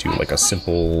 I could do like a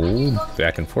simple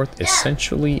back and forth,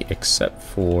 essentially, except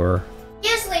for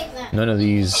Just leave them. none of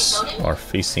these are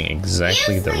facing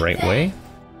exactly the right way.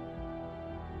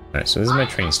 Alright, so this is my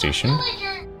train station. Is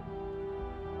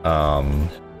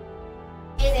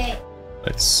it?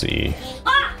 Let's see.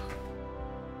 Ah!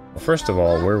 Well, first of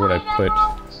all, where would I put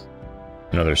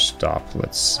another stop?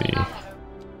 Let's see.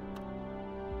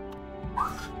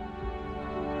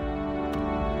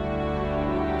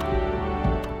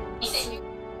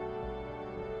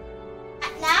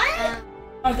 Now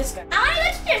Oh, this guy. I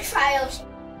want to go to the trials.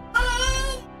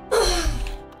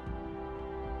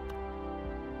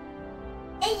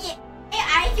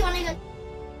 I do want to go.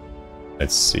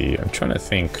 Let's see, I'm trying to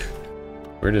think,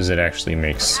 where does it actually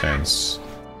make sense?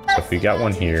 So if we got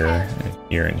one here, and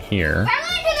here, and here, We're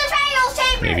going to the trials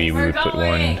chamber. maybe we would put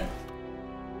one...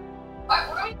 What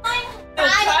are we playing? The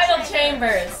tidal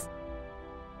chambers.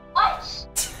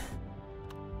 What?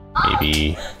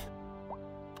 Maybe...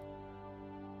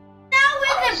 Now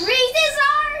where the breezes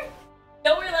are?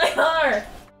 No, where they are.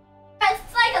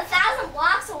 It's like 1,000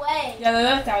 blocks away. Yeah,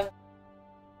 they're 1,000.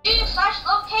 Do you slash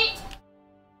locate?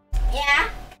 Yeah.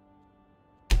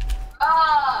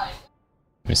 Right.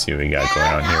 Let me see what we got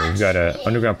going on here. We've got a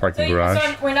underground parking garage.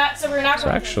 So we're not So going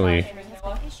actually- to the tidal chambers,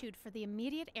 Noah. Issued for the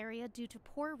immediate area due to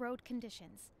poor road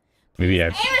conditions. Maybe I...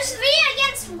 It was 3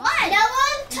 against 1. No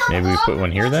one took Maybe we put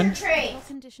one here then? tree. Road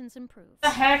conditions improve. What the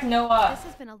heck, Noah? This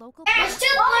has been a local. There's 2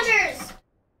 buzzers.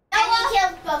 No one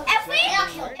killed both. If we go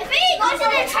to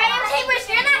the trial chambers,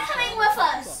 you're not coming with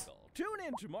us. Tune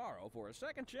in tomorrow for a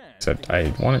second chance. Except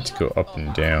I want it to go up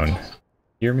and down.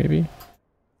 Here, maybe?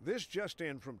 This just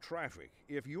in from traffic.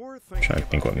 If you're I'm trying to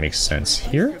think what makes sense. you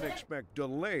Here? can expect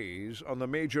delays on the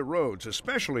major roads,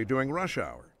 especially during rush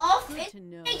hour. All Good 3 to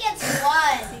know. against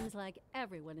 1. Seems like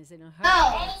everyone is in a hurry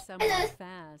Oh. to get somewhere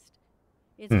fast.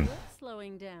 It's Hmm. worth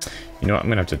slowing down You know what, I'm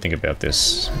gonna have to think about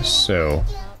this. So,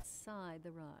 outside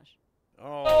the rush.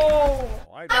 Oh,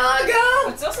 I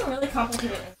don't It's also really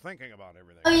complicated. thinking about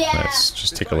everything. Oh yeah. let's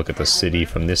just take a look at the city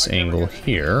from this angle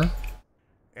here.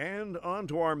 And on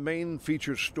to our main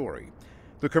feature story.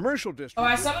 The commercial district Oh,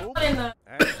 I is saw full it in the...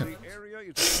 as the area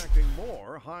is attracting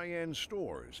more high-end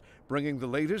stores, bringing the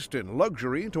latest in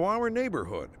luxury to our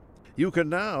neighborhood. You can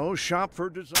now shop for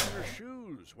designer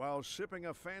shoes while sipping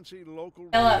a fancy local...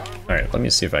 Alright, let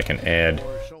me see if I can add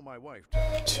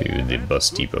to the bus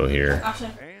depot here.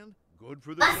 And good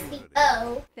for the Bus community.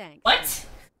 depot. Thanks. What?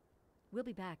 We'll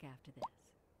be back after this.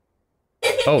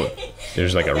 Oh,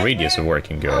 there's like a radius of where it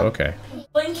can go. Okay.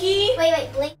 Blinky? Wait,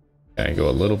 blink. Can I go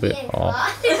a little bit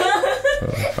off?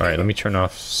 Alright, let me turn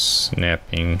off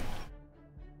snapping.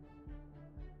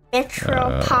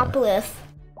 Metropolis.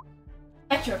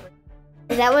 Metro.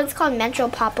 Is that what it's called?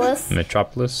 Metropolis?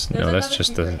 Metropolis? No, that's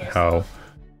just how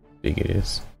big it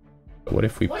is. But what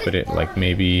if we put it like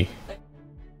maybe...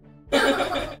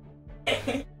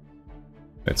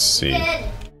 Let's see.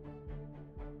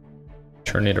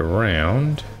 Turn it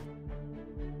around.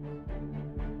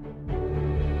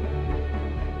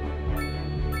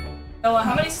 Oh,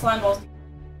 how many slime balls?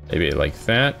 Maybe like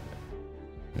that.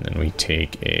 And then we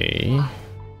take a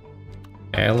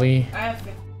alley, I have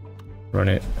 50. run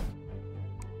it.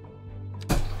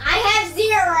 I have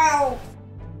 0.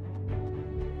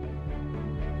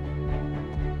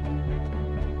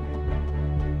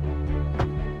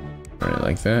 Run it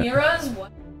like that. Mira's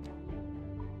what?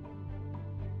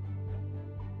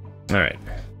 Alright.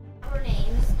 Our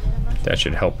names. That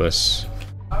should help us.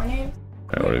 Our names?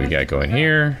 Alright, what do we got going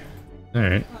here?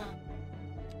 Alright.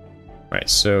 Alright,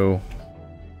 so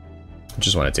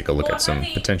just want to take a look at some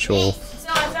potential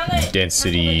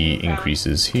density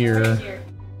increases here.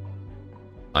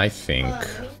 I think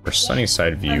for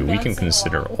Sunnyside View, we can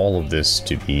consider all of this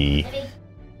to be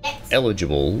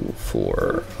eligible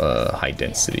for high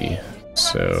density.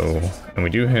 So, and we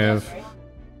do have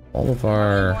all of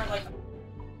our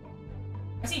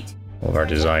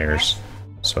desires.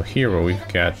 So here where we've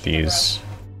got these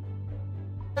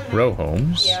row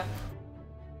homes,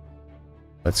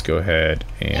 let's go ahead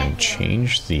and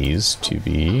change these to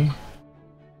be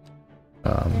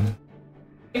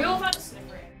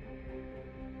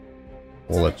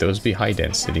we'll let those be high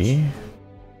density.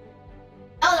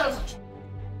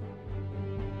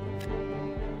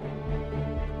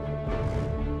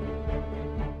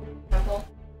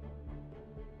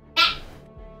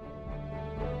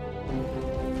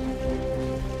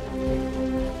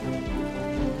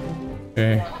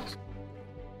 Okay.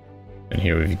 And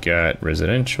here we've got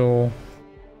residential.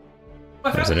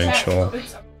 Residential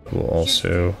will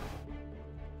also...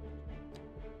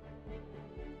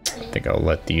 I think I'll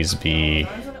let these be...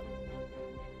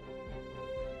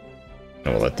 I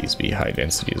will let these be high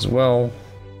density as well.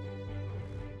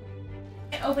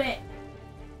 Open it.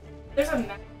 There's a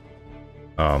map.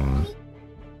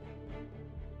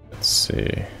 Let's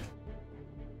see.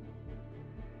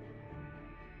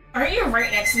 Aren't you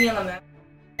right next to me on the map?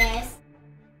 Yes.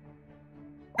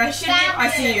 I should be. I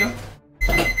see you.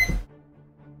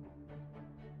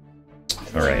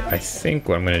 Alright, I think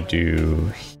what I'm gonna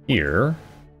do here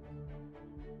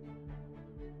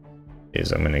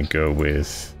is I'm gonna go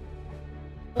with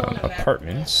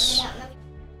apartments.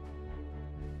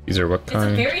 These are what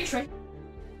kind? It's a very tricky.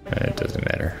 It doesn't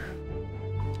matter.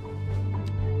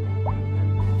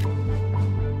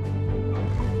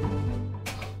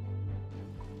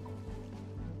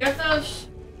 Get those.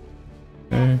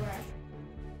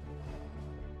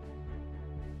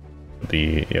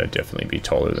 Be definitely be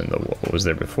taller than the what was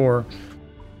there before.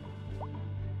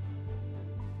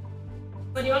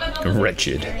 But you wanna build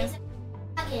Wretched.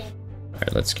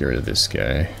 Alright, let's get rid of this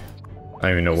guy. I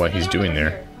don't even know what he's doing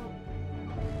there.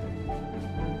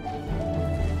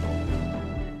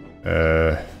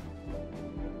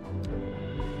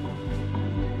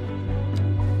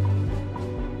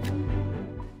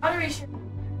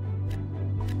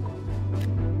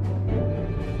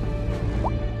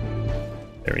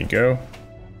 There we go.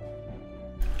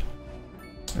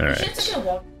 Alright.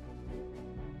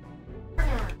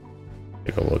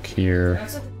 Take a look here.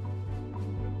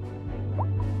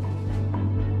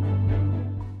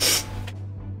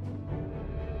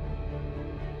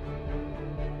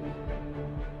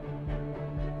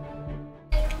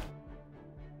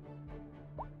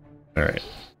 Alright.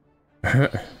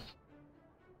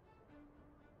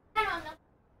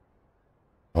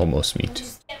 Almost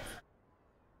meet.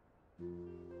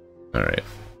 Alright.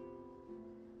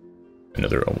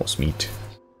 Another almost meet.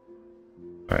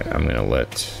 Alright, I'm gonna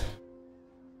let's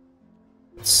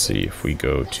see if we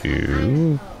go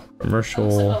to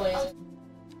commercial,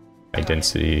 high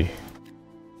density.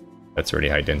 That's already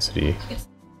high density.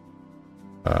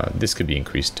 This could be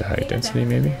increased to high density,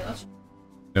 maybe?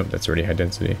 Nope, that's already high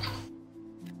density.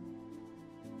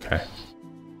 Okay.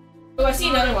 Oh, I see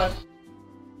another one.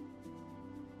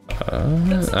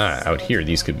 Out here,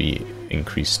 these could be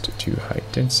increased to high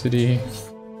density.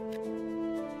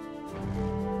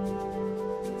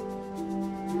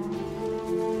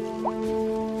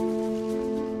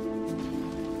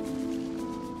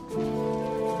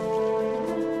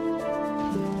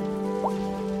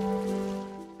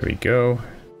 There we go.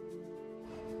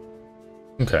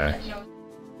 Okay.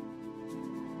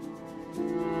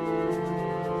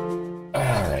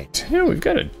 Alright. Yeah, we've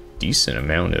got a decent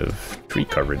amount of tree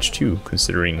coverage too,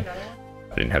 considering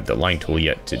I didn't have the line tool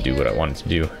yet to do what I wanted to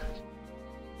do.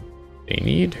 They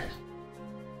need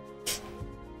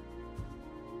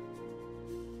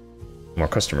more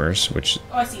customers, which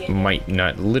might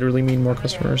not literally mean more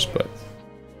customers, but...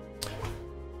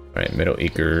 Alright, Meadow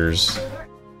Acres.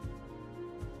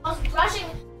 I was brushing.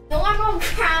 No one will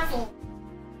travel.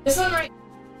 This one right.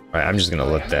 Alright, I'm just gonna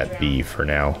let that be for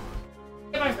now.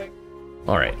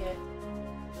 Alright.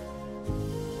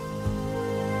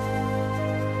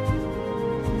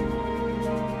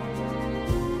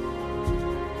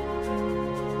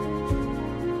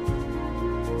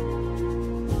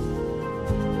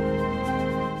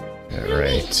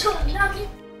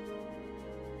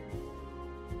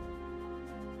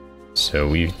 So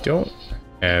we don't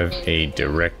have a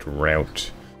direct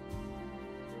route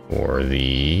for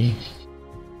the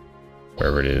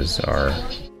wherever it is our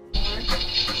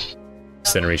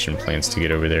incineration plants to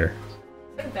get over there.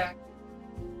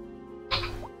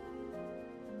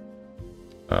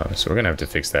 So we're gonna have to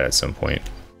fix that at some point.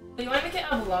 You want to make it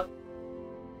a vlog?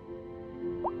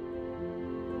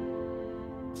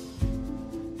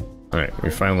 Alright, we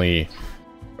finally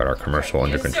got our commercial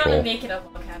under control. Make it a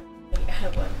vlog happen.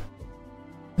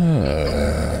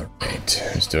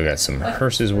 Right, we still got some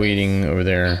hearses waiting over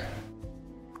there.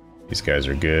 These guys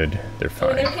are good. They're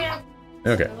fine.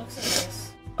 Okay.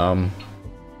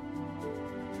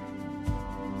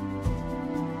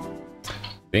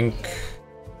 Think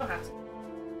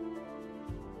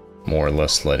more or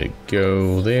less let it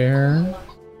go there.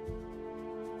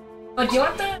 Oh, do you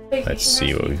want the Let's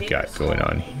see what we've got going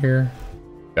on here.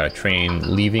 Got a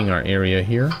train leaving our area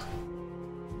here.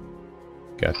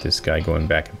 Got this guy going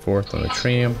back and forth on the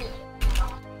tram.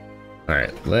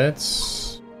 Alright,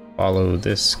 let's follow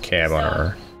this cab on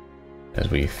our as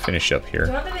we finish up here.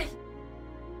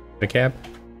 The cab?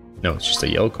 No, it's just a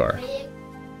yellow car.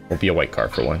 Won't be a white car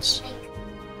for once.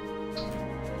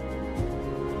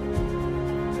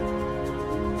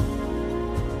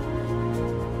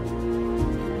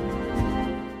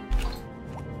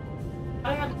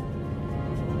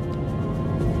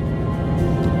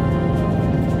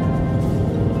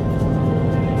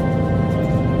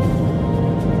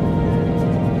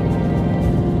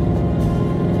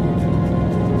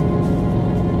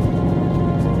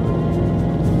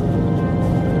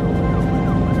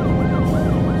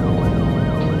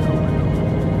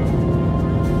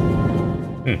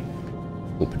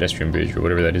 Pedestrian bridge or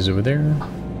whatever that is over there. I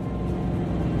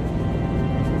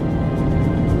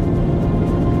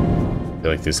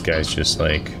feel like this guy's just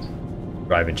like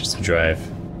driving just to drive.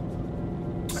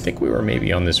 I think we were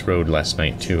maybe on this road last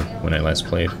night too when I last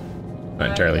played.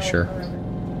 Not entirely sure.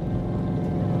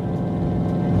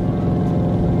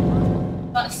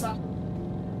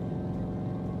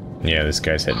 Yeah, this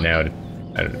guy's heading out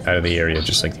of the area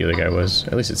just like the other guy was.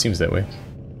 At least it seems that way.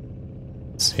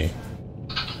 Let's see.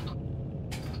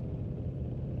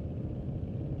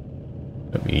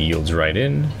 He yields right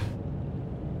in.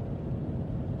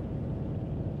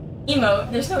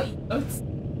 Emote? There's no emotes.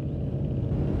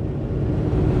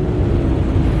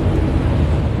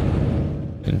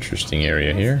 Interesting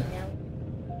area here.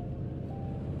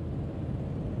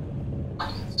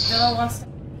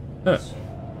 Huh.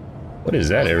 What is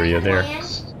that area there?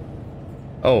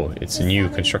 Oh, it's a new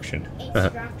construction. I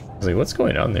was like, what's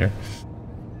going on there?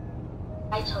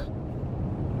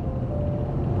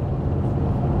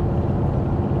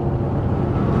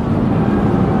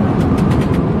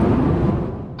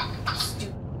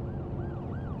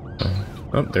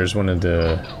 Oh, there's one of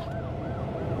the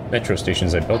metro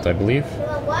stations I built, I believe.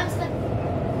 Oh,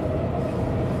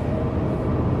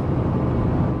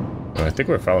 I think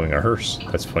we're following a hearse.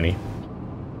 That's funny.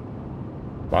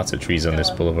 Lots of trees on this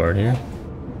boulevard here.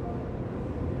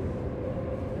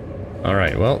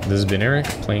 Alright, well, this has been Eric,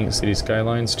 playing City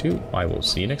Skylines 2. I will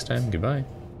see you next time. Goodbye.